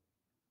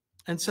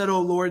 And said,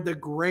 oh Lord, the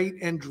great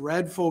and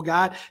dreadful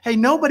God. Hey,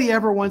 nobody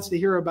ever wants to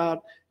hear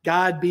about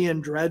God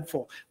being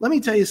dreadful. Let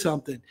me tell you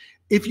something.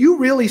 If you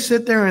really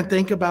sit there and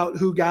think about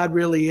who God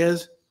really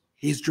is,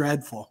 he's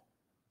dreadful.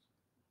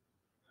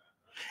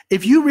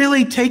 If you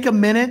really take a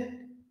minute,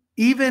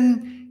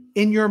 even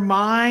in your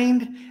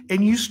mind,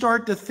 and you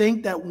start to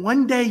think that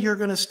one day you're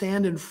going to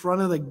stand in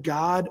front of the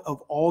God of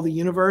all the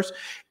universe,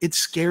 it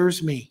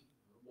scares me.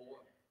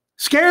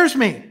 Scares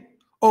me.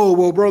 Oh,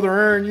 well, Brother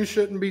Aaron, you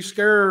shouldn't be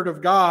scared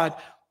of God.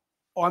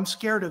 Oh, I'm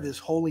scared of his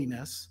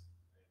holiness.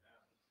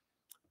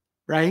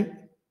 Right?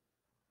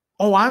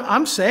 Oh,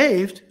 I'm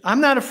saved.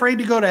 I'm not afraid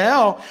to go to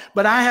hell,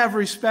 but I have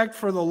respect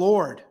for the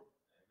Lord.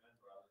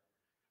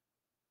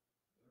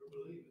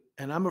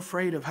 And I'm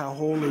afraid of how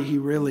holy he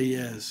really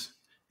is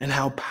and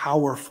how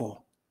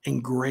powerful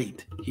and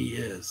great he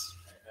is.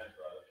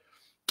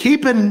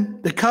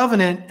 Keeping the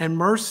covenant and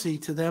mercy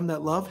to them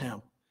that love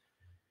him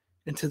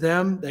and to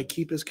them that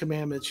keep his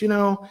commandments. You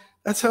know,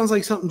 that sounds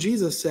like something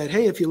Jesus said.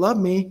 Hey, if you love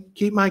me,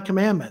 keep my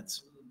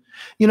commandments.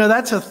 You know,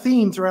 that's a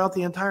theme throughout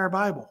the entire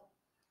Bible.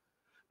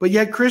 But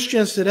yet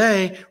Christians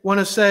today want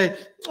to say,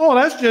 oh,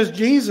 that's just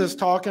Jesus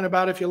talking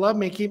about if you love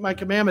me, keep my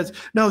commandments.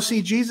 No,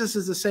 see, Jesus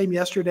is the same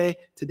yesterday,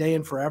 today,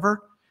 and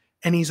forever.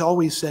 And he's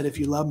always said, if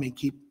you love me,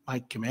 keep my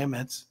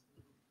commandments.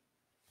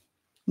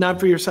 Not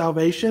for your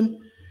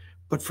salvation,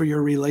 but for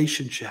your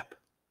relationship.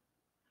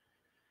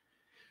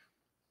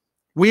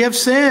 We have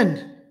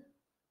sinned,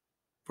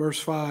 verse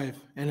 5,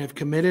 and have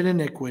committed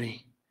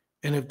iniquity,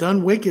 and have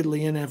done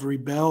wickedly and have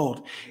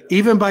rebelled,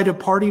 even by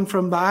departing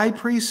from thy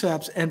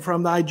precepts and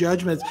from thy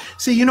judgments.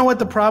 See, you know what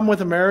the problem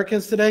with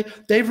Americans today?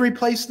 They've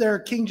replaced their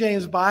King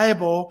James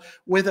Bible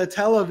with a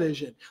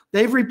television.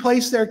 They've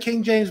replaced their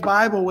King James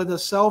Bible with a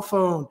cell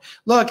phone.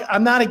 Look,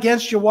 I'm not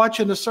against you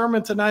watching the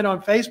sermon tonight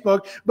on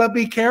Facebook, but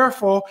be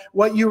careful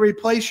what you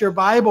replace your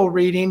Bible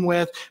reading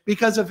with,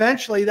 because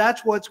eventually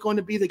that's what's going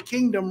to be the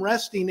kingdom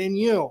resting in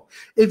you.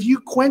 If you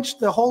quench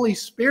the Holy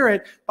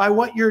Spirit by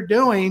what you're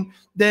doing,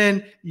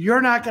 then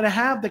you're not going to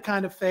have the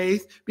kind of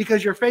faith,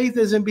 because your faith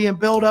isn't being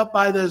built up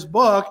by this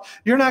book.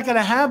 You're not going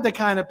to have the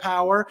kind of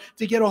power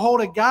to get a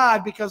hold of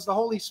God, because the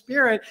Holy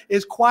Spirit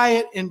is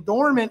quiet and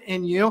dormant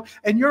in you,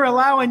 and you're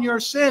allowing your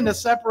sin to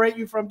separate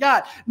you from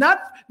God. Not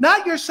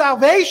your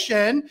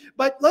salvation,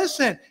 but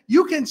listen,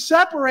 you can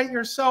separate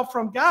yourself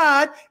from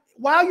God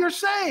while you're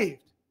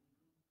saved.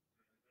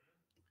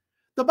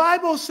 The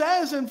Bible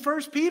says in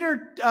 1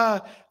 Peter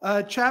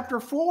chapter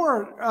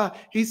 4,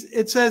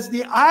 it says,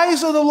 the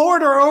eyes of the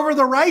Lord are over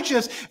the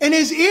righteous, and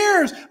his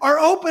ears are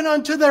open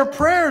unto their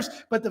prayers,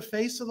 but the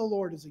face of the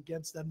Lord is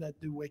against them that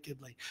do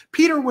wickedly.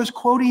 Peter was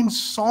quoting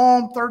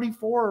Psalm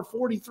 34 or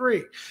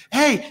 43.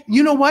 Hey,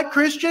 you know what,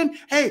 Christian?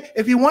 Hey,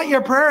 if you want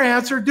your prayer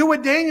answered, do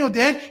what Daniel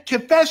did.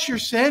 Confess your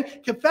sin.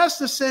 Confess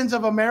the sins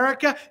of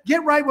America.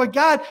 Get right with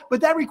God.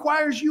 But that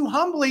requires you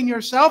humbling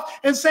yourself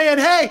and saying,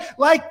 hey,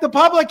 like the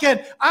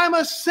publican, I'm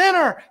a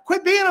sinner.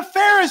 Quit being a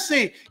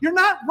Pharisee. You're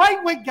not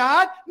right with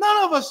God.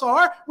 None of us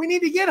are. We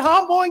need to get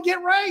humble and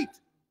get right.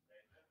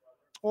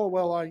 Oh,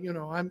 well,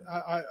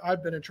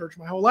 I've been in church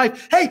my whole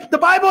life. Hey, the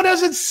Bible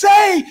doesn't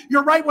say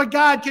you're right with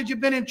God because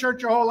you've been in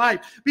church your whole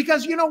life.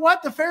 Because you know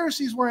what? The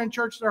Pharisees were in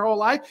church their whole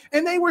life,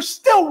 and they were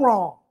still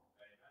wrong.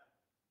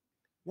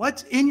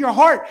 What's in your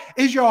heart?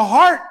 Is your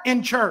heart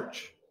in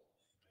church?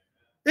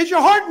 Is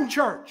your heart in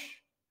church?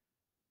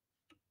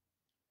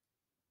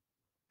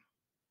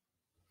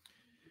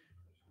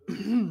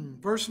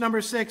 Verse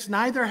number 6,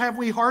 neither have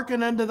we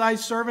hearkened unto thy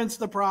servants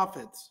the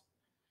prophets,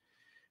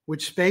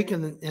 which spake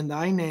in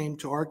thy name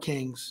to our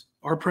kings,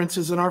 our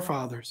princes and our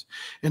fathers,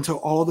 and to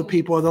all the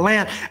people of the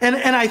land. And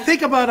I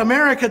think about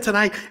America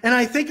tonight, and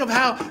I think of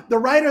how the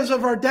writers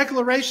of our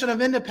Declaration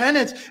of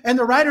Independence and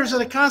the writers of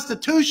the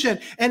Constitution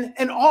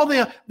and all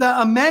the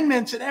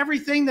amendments and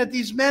everything that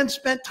these men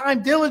spent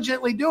time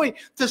diligently doing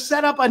to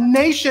set up a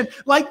nation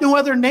like no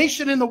other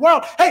nation in the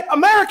world. Hey,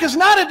 America's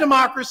not a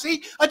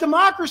democracy. A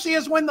democracy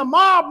is when the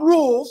mob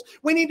rules.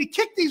 We need to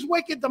kick these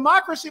wicked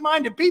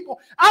democracy-minded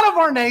people out of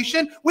our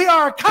nation. We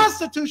are a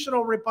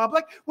constitutional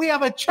republic. We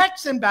have a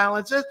checks and balances.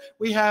 balances.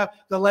 We have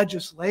the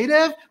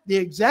legislative, the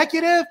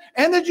executive,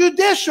 and the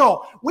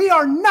judicial. We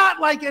are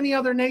not like any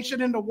other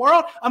nation in the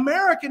world.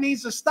 America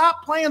needs to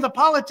stop playing the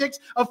politics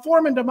of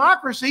forming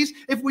democracies.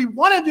 If we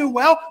want to do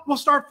well, we'll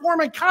start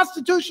forming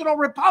constitutional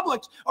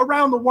republics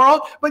around the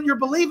world, but you're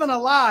believing a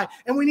lie,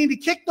 and we need to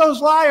kick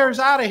those liars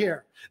out of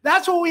here.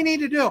 That's what we need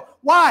to do.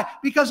 Why?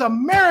 Because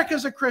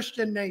America's a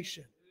Christian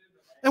nation,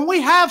 and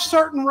we have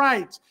certain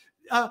rights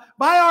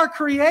by our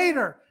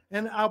Creator.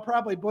 And I'll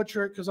probably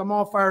butcher it because I'm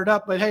all fired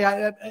up, but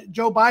hey,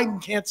 Joe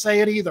Biden can't say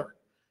it either.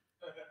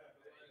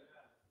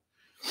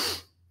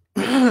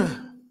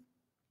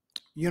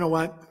 You know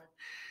what?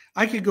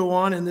 I could go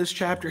on in this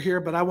chapter here,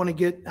 but I want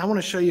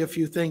to show you a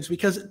few things,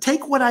 because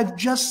take what I've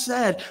just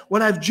said,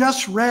 what I've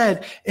just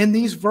read in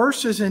these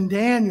verses in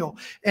Daniel,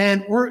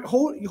 and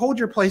hold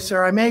your place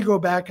there. I may go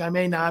back, I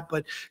may not,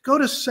 but go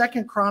to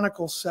 2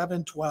 Chronicles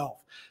 7:12.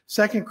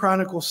 2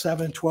 Chronicles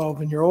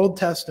 7:12 in your Old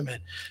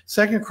Testament.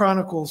 2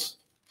 Chronicles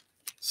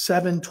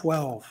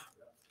 7:12.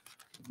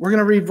 We're going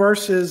to read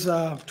verses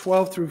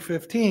 12 through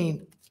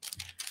 15.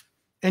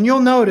 And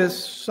you'll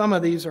notice some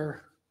of these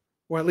are,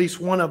 or at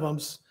least one of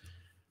them's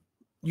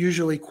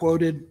usually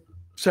quoted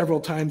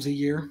several times a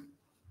year.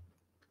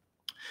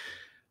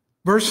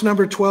 Verse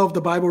number 12,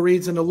 the Bible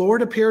reads, "And the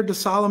Lord appeared to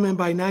Solomon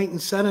by night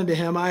and said unto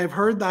him, I have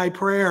heard thy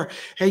prayer."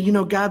 Hey, you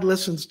know, God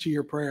listens to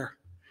your prayer.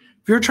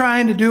 If you're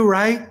trying to do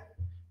right,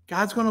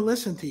 God's going to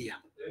listen to you.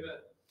 Amen.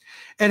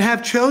 "And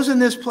have chosen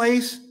this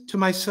place to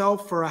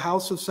myself for a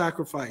house of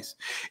sacrifice.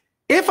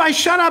 If I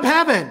shut up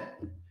heaven,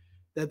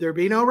 that there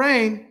be no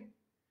rain,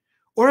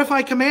 or if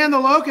I command the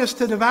locusts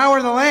to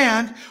devour the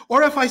land,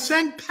 or if I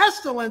send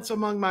pestilence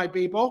among my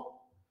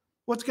people,"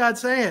 what's God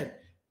saying?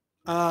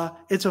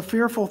 It's a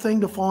fearful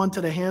thing to fall into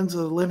the hands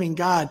of the living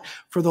God,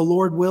 for the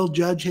Lord will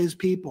judge his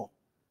people.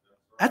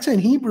 That's in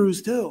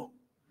Hebrews too.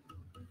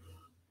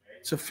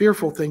 It's a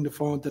fearful thing to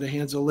fall into the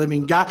hands of the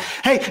living God.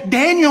 Hey,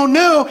 Daniel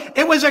knew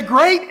it was a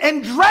great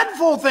and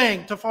dreadful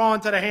thing to fall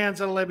into the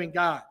hands of the living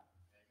God.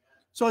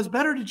 So it's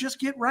better to just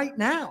get right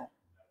now.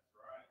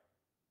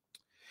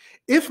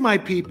 "If my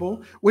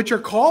people, which are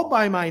called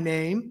by my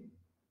name,"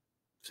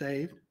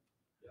 saved,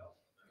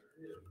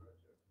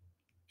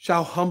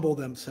 "shall humble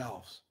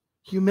themselves."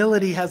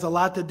 Humility has a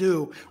lot to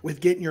do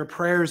with getting your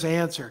prayers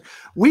answered.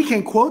 We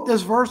can quote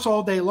this verse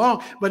all day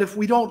long, but if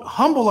we don't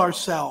humble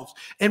ourselves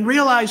and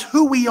realize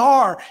who we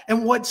are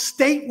and what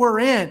state we're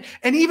in,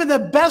 and even the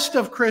best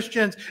of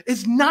Christians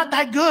is not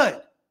that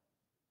good.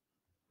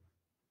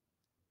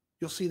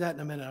 You'll see that in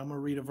a minute. I'm going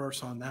to read a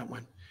verse on that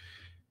one.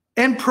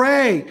 "And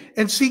pray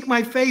and seek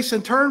my face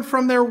and turn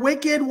from their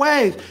wicked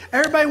ways."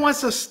 Everybody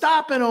wants to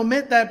stop and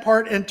omit that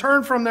part, and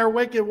turn from their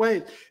wicked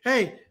ways.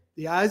 Hey,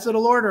 the eyes of the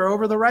Lord are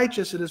over the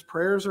righteous, and his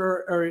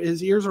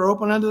ears are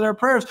open unto their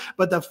prayers.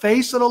 But the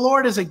face of the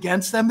Lord is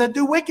against them that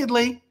do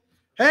wickedly.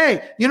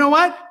 Hey, you know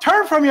what?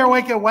 Turn from your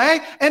wicked way,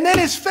 and then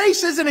his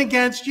face isn't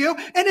against you,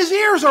 and his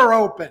ears are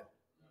open.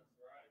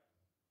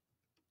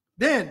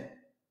 "Then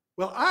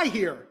will I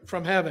hear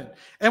from heaven,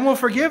 and will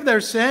forgive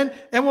their sin,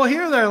 and will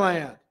hear their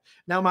land.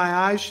 Now my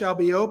eyes shall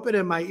be open,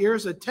 and my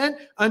ears attent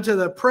unto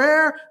the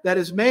prayer that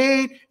is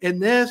made in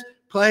this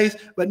place."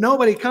 But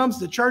nobody comes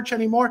to church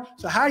anymore.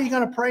 So how are you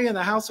going to pray in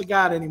the house of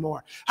God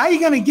anymore? How are you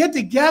going to get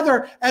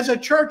together as a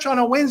church on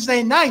a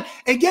Wednesday night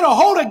and get a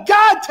hold of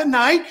God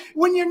tonight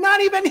when you're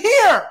not even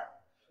here?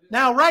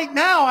 Now, right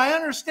now, I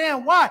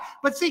understand why.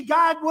 But see,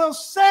 God will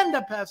send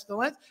a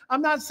pestilence.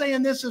 I'm not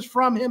saying this is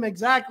from him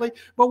exactly,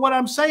 but what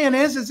I'm saying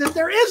is if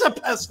there is a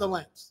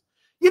pestilence,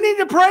 you need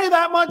to pray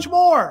that much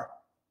more.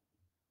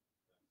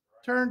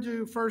 Turn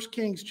to 1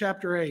 Kings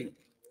chapter 8.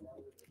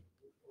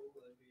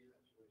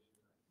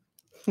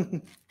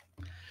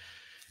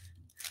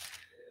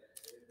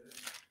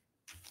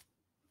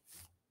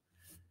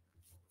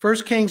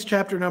 1 Kings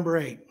chapter number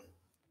 8.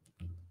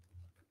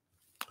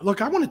 Look,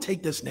 I want to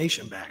take this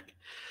nation back.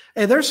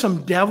 Hey, there's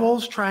some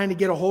devils trying to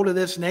get a hold of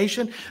this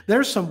nation.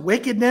 There's some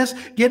wickedness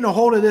getting a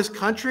hold of this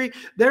country.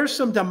 There's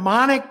some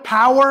demonic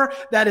power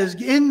that is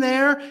in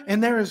there,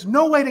 and there is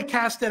no way to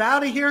cast it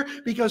out of here,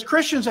 because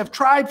Christians have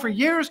tried for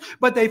years,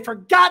 but they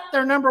forgot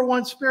their number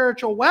one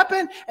spiritual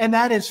weapon, and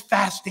that is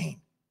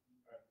fasting.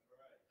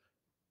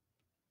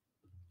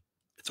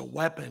 It's a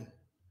weapon.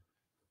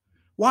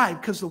 Why?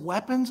 Because the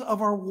weapons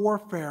of our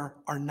warfare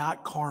are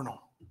not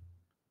carnal,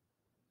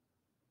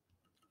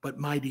 but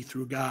mighty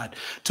through God,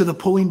 to the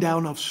pulling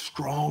down of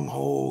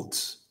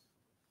strongholds.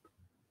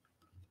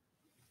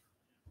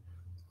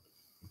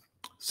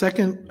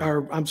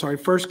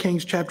 1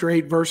 Kings chapter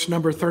 8, verse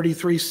number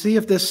 33. See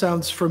if this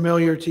sounds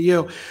familiar to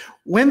you.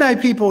 "When thy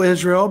people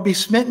Israel be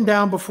smitten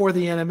down before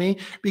the enemy,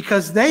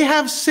 because they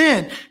have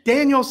sinned."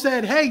 Daniel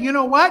said, hey, you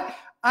know what?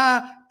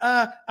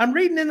 I'm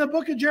reading in the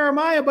book of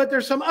Jeremiah, but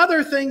there's some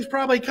other things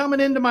probably coming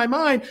into my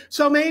mind.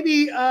 So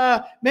maybe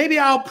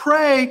I'll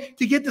pray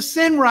to get the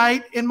sin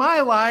right in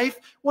my life.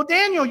 Well,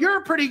 Daniel, you're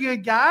a pretty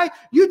good guy.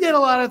 You did a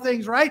lot of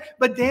things right.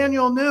 But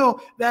Daniel knew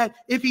that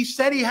if he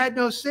said he had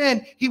no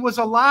sin, he was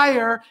a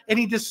liar and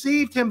he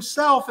deceived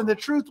himself and the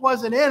truth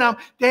wasn't in him.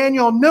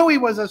 Daniel knew he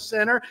was a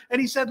sinner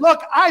and he said,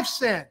 look, I've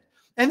sinned.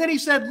 And then he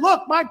said,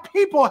 look, my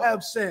people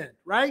have sinned,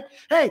 right?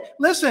 Hey,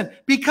 listen,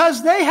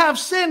 because they have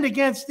sinned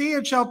against thee,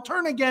 and shall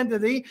turn again to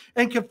thee,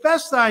 and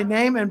confess thy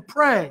name, and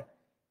pray,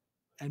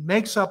 and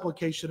make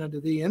supplication unto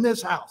thee in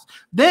this house.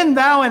 Then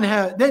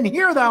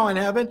hear thou in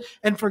heaven,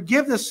 and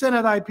forgive the sin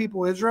of thy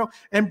people Israel,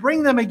 and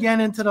bring them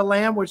again into the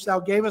land which thou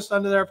gavest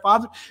unto their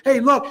fathers. Hey,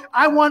 look,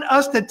 I want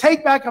us to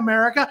take back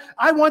America.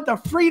 I want the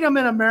freedom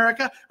in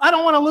America. I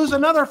don't want to lose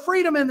another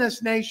freedom in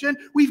this nation.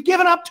 We've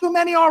given up too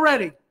many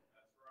already.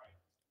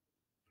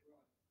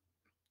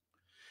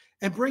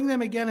 And bring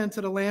them again into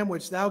the land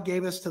which thou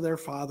gavest to their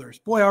fathers.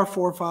 Boy, our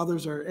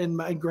forefathers are, and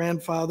my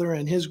grandfather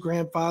and his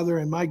grandfather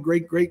and my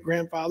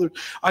great-great-grandfather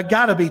are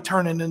got to be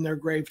turning in their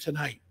grave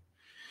tonight.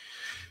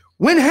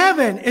 When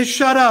heaven is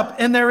shut up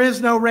and there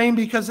is no rain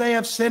because they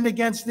have sinned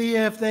against thee,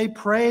 if they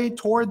pray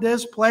toward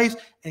this place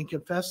and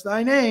confess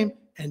thy name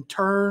and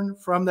turn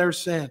from their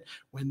sin,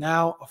 when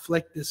thou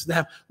afflictest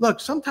them.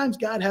 Look, sometimes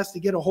God has to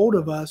get a hold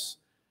of us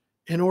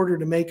in order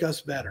to make us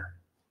better.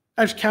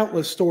 There's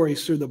countless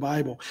stories through the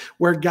Bible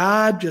where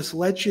God just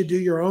lets you do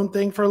your own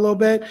thing for a little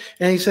bit.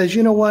 And he says,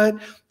 you know what?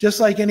 Just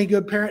like any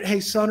good parent,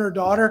 hey, son or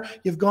daughter,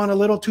 you've gone a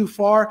little too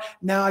far.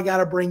 Now I got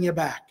to bring you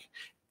back.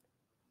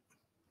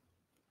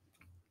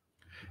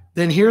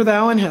 Then hear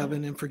thou in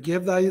heaven, and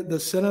forgive the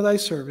sin of thy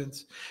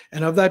servants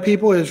and of thy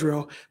people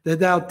Israel, that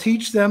thou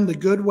teach them the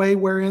good way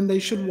wherein they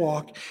should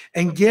walk,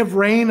 and give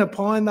rain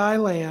upon thy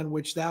land,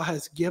 which thou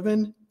hast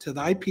given to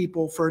thy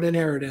people for an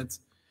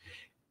inheritance.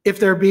 If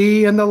there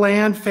be in the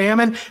land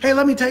famine, hey,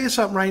 let me tell you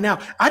something right now.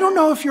 I don't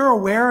know if you're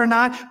aware or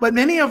not, but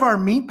many of our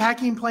meat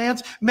packing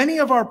plants, many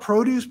of our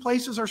produce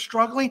places are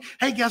struggling.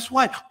 Hey, guess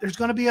what? There's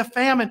going to be a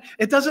famine.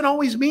 It doesn't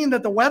always mean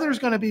that the weather's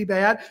going to be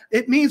bad.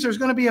 It means there's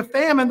going to be a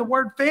famine. The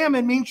word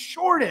famine means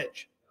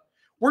shortage.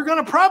 We're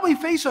going to probably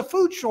face a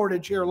food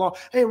shortage here long.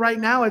 Hey, right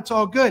now it's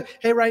all good.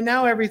 Hey, right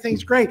now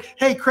everything's great.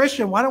 Hey,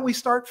 Christian, why don't we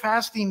start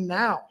fasting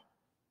now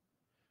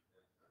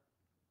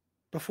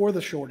before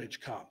the shortage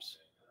comes?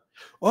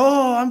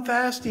 Oh, I'm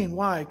fasting.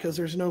 Why? Because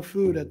there's no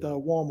food at the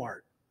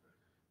Walmart.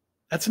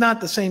 That's not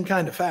the same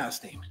kind of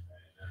fasting.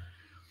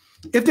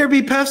 If there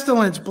be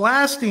pestilence,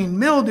 blasting,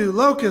 mildew,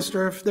 locust,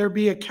 or if there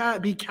be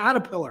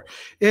caterpillar,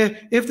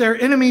 if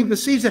their enemy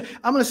besiege it.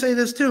 I'm going to say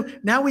this too.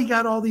 Now we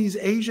got all these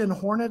Asian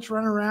hornets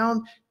running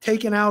around,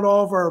 taking out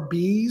all of our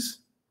bees.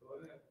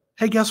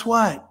 Hey, guess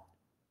what?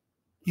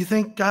 You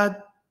think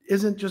God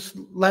isn't just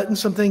letting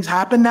some things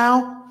happen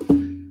now?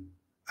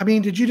 I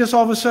mean, did you just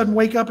all of a sudden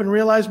wake up and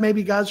realize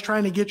maybe God's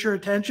trying to get your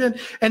attention?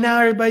 And now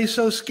everybody's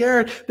so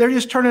scared, they're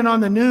just turning on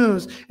the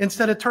news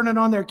instead of turning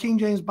on their King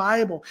James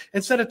Bible,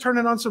 instead of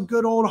turning on some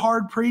good old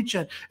hard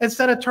preaching,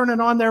 instead of turning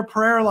on their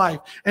prayer life.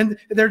 And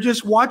they're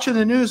just watching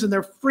the news and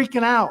they're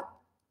freaking out.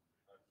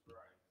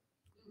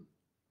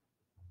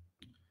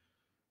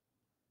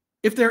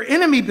 If their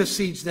enemy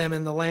besiege them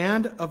in the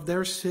land of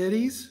their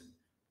cities,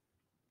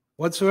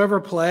 whatsoever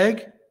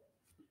plague,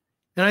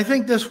 and I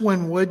think this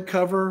one would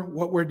cover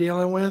what we're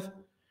dealing with.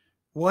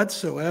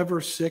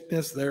 Whatsoever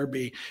sickness there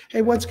be.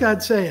 Hey, what's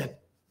God saying?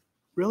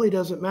 Really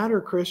doesn't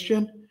matter,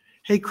 Christian.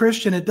 Hey,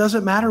 Christian, it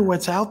doesn't matter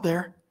what's out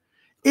there.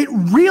 It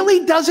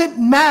really doesn't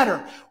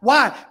matter.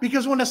 Why?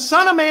 Because when the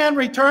Son of Man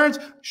returns,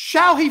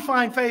 shall he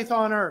find faith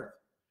on earth?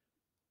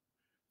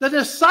 The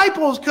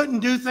disciples couldn't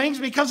do things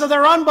because of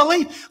their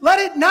unbelief. Let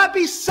it not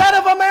be said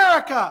of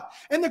America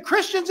and the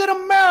Christians in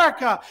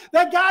America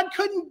that God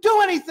couldn't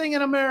do anything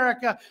in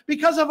America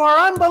because of our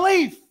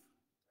unbelief.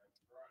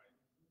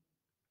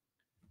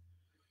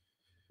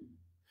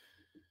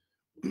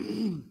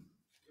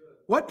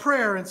 What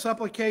prayer and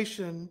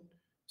supplication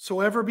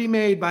soever be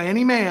made by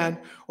any man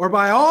or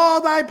by all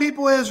thy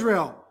people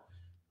Israel,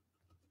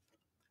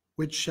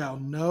 which shall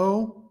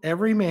know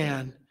every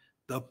man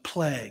the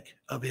plague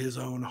of his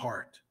own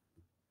heart.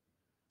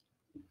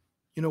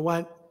 You know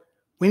what?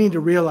 We need to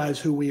realize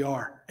who we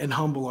are and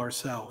humble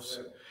ourselves.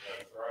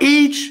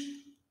 Each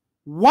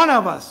one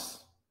of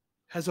us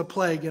has a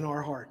plague in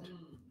our heart.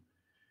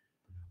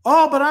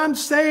 Oh, but I'm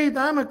saved.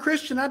 I'm a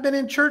Christian. I've been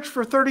in church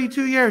for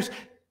 32 years.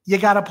 You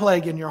got a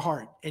plague in your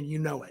heart, and you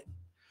know it.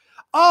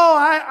 Oh,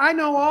 I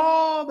know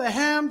all the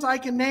hymns. I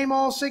can name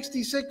all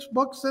 66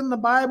 books in the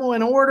Bible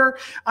in order.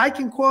 I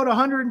can quote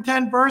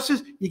 110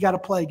 verses. You got a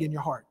plague in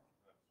your heart.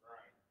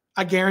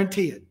 I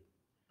guarantee it.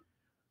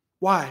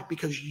 Why?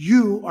 Because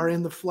you are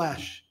in the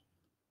flesh.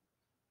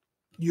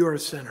 You're a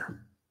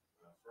sinner.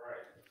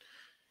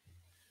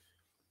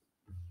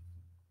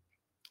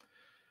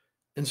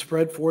 And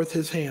spread forth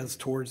his hands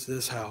towards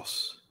this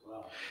house.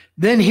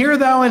 Then hear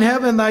thou in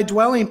heaven thy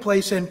dwelling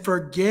place, and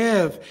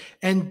forgive,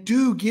 and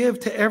do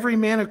give to every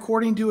man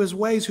according to his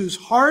ways, whose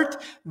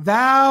heart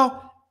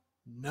thou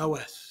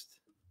knowest.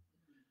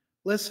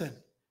 Listen,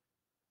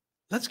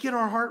 let's get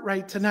our heart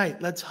right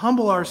tonight. Let's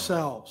humble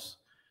ourselves.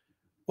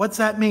 What's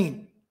that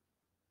mean?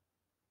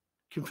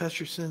 Confess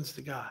your sins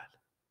to God.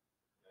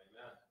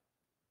 Amen.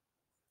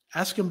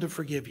 Ask him to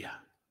forgive you.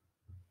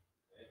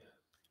 Amen.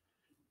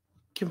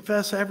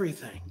 Confess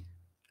everything.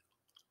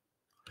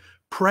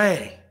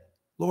 Pray,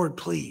 Lord,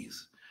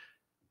 please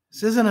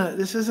This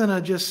isn't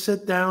a just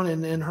sit down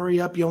and hurry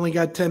up. You only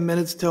got 10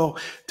 minutes till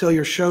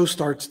your show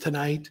starts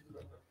tonight.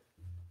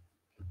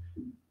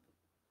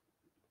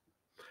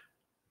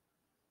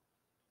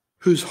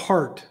 Whose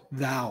heart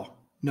thou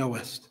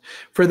knowest.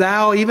 For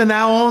thou, even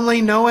thou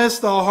only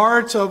knowest the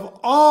hearts of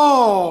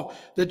all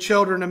the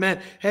children of men.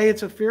 Hey,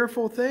 it's a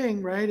fearful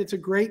thing, right? It's a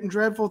great and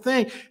dreadful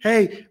thing.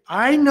 Hey,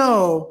 I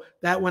know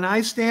that when I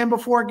stand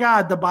before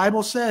God, the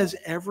Bible says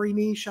every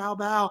knee shall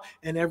bow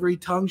and every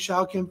tongue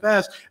shall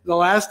confess. The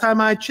last time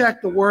I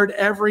checked, the word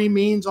every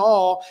means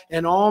all,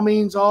 and all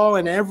means all,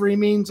 and every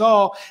means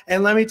all.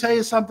 And let me tell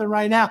you something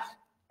right now.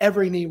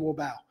 Every knee will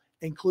bow,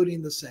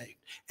 including the saved,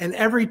 and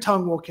every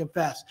tongue will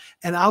confess.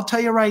 And I'll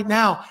tell you right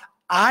now,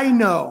 I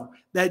know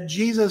that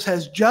Jesus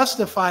has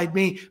justified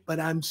me, but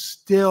I'm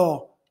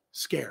still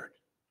scared.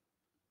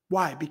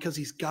 Why? Because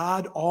he's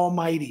God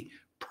Almighty,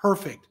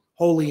 perfect,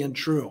 holy, and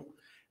true.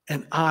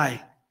 And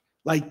I,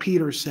 like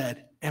Peter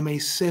said, am a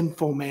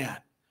sinful man.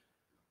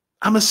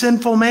 I'm a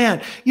sinful man.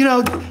 You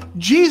know,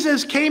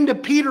 Jesus came to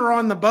Peter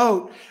on the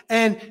boat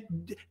and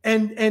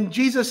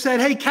Jesus said,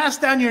 hey,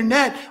 cast down your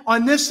net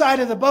on this side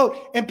of the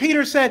boat. And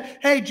Peter said,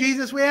 hey,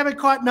 Jesus, we haven't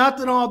caught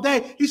nothing all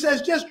day. He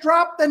says, just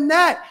drop the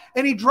net.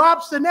 And he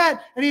drops the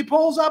net and he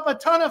pulls up a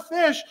ton of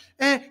fish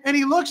and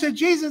he looks at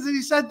Jesus and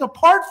he said,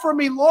 depart from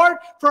me, Lord,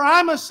 for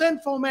I'm a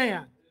sinful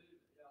man.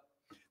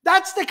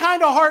 That's the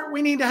kind of heart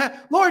we need to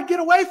have. Lord, get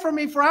away from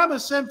me, for I'm a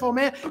sinful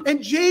man.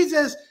 And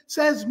Jesus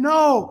says,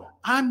 no,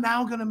 I'm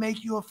now going to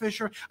make you a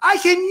fisher. I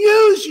can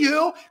use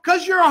you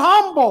because you're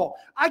humble.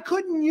 I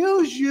couldn't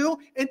use you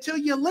until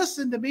you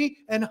listened to me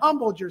and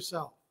humbled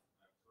yourself.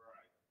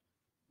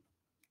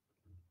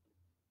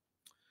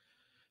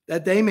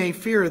 That they may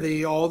fear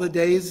thee all the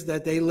days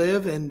that they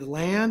live in the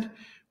land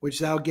which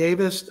thou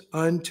gavest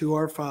unto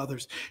our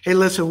fathers. Hey,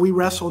 listen, we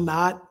wrestle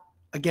not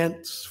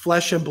against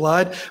flesh and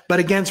blood, but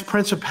against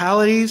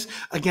principalities,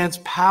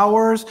 against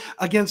powers,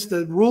 against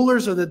the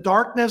rulers of the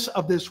darkness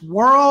of this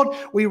world.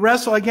 We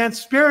wrestle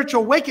against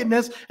spiritual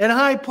wickedness in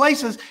high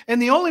places. And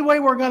the only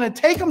way we're going to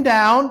take them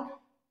down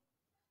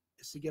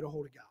is to get a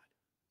hold of God.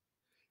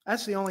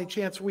 That's the only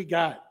chance we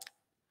got.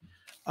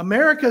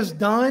 America's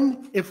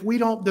done if we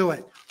don't do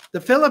it.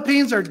 The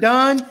Philippines are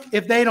done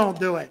if they don't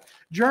do it.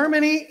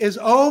 Germany is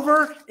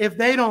over if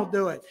they don't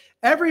do it.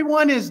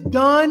 Everyone is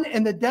done,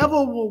 and the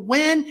devil will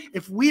win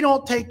if we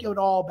don't take it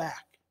all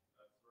back.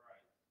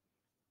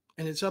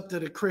 And it's up to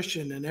the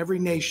Christian and every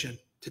nation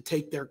to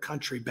take their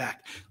country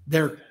back,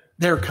 their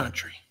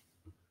country.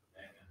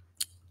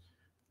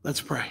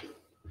 Let's pray.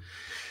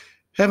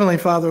 Heavenly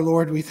Father,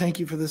 Lord, we thank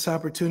you for this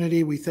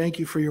opportunity. We thank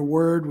you for your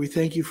word. We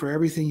thank you for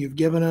everything you've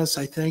given us.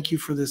 I thank you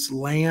for this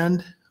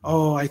land.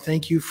 Oh, I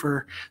thank you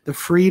for the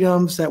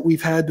freedoms that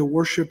we've had to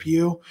worship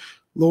you.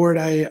 Lord,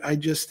 I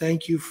just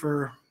thank you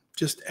for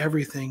just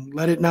everything.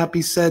 Let it not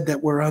be said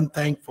that we're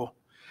unthankful.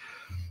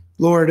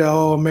 Lord,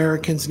 all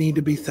Americans need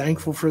to be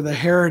thankful for the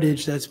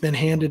heritage that's been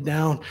handed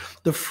down,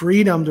 the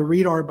freedom to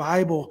read our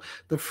Bible,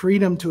 the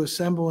freedom to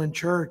assemble in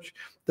church,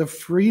 the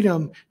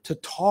freedom to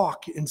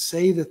talk and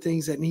say the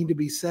things that need to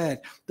be said,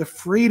 the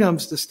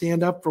freedoms to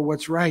stand up for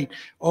what's right.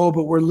 Oh,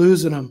 but we're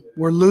losing them.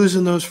 We're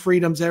losing those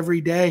freedoms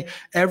every day.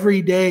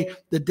 Every day,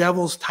 the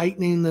devil's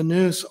tightening the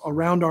noose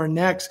around our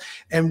necks,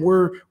 and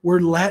we're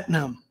letting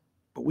them,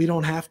 but we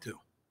don't have to.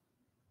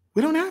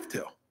 We don't have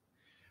to.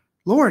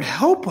 Lord,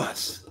 help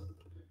us.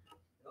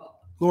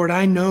 Lord,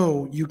 I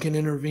know you can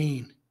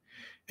intervene,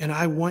 and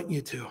I want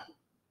you to.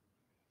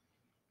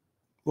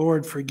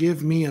 Lord,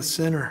 forgive me, a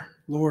sinner.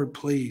 Lord,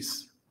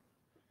 please.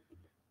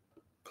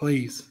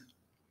 Please.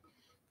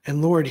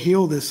 And Lord,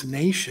 heal this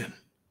nation.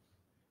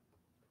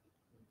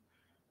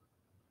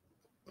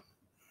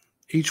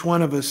 Each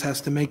one of us has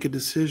to make a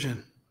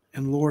decision,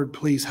 and Lord,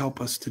 please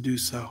help us to do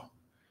so.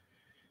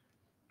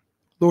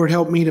 Lord,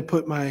 help me to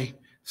put my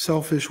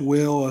selfish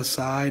will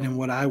aside and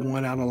what I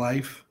want out of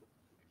life.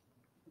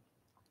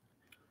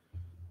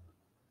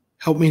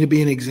 Help me to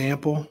be an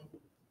example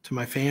to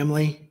my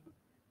family.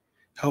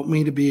 Help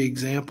me to be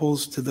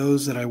examples to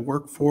those that I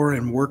work for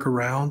and work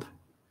around.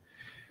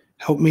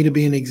 Help me to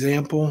be an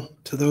example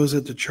to those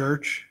at the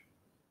church.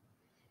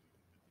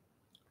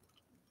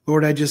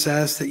 Lord, I just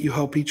ask that you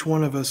help each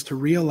one of us to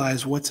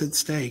realize what's at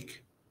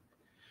stake.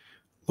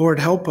 Lord,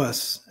 help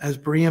us as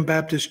Berean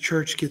Baptist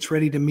Church gets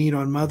ready to meet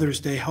on Mother's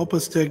Day. Help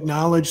us to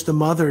acknowledge the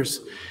mothers.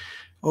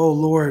 Oh,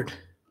 Lord,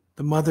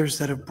 the mothers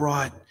that have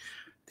brought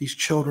these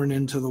children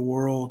into the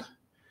world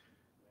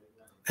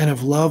and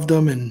have loved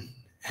them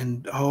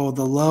and oh,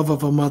 the love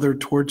of a mother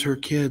towards her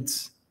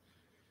kids.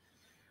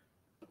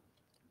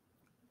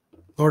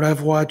 Lord,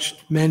 I've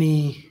watched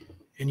many,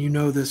 and you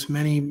know this,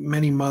 many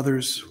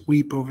mothers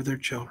weep over their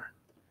children.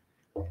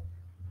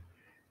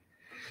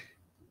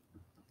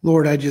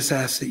 Lord, I just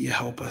ask that you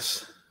help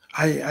us.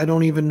 I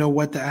don't even know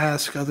what to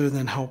ask other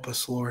than help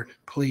us, Lord.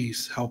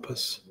 Please help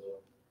us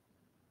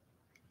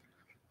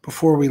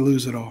before we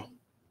lose it all.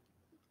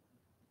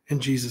 In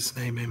Jesus'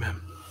 name, amen.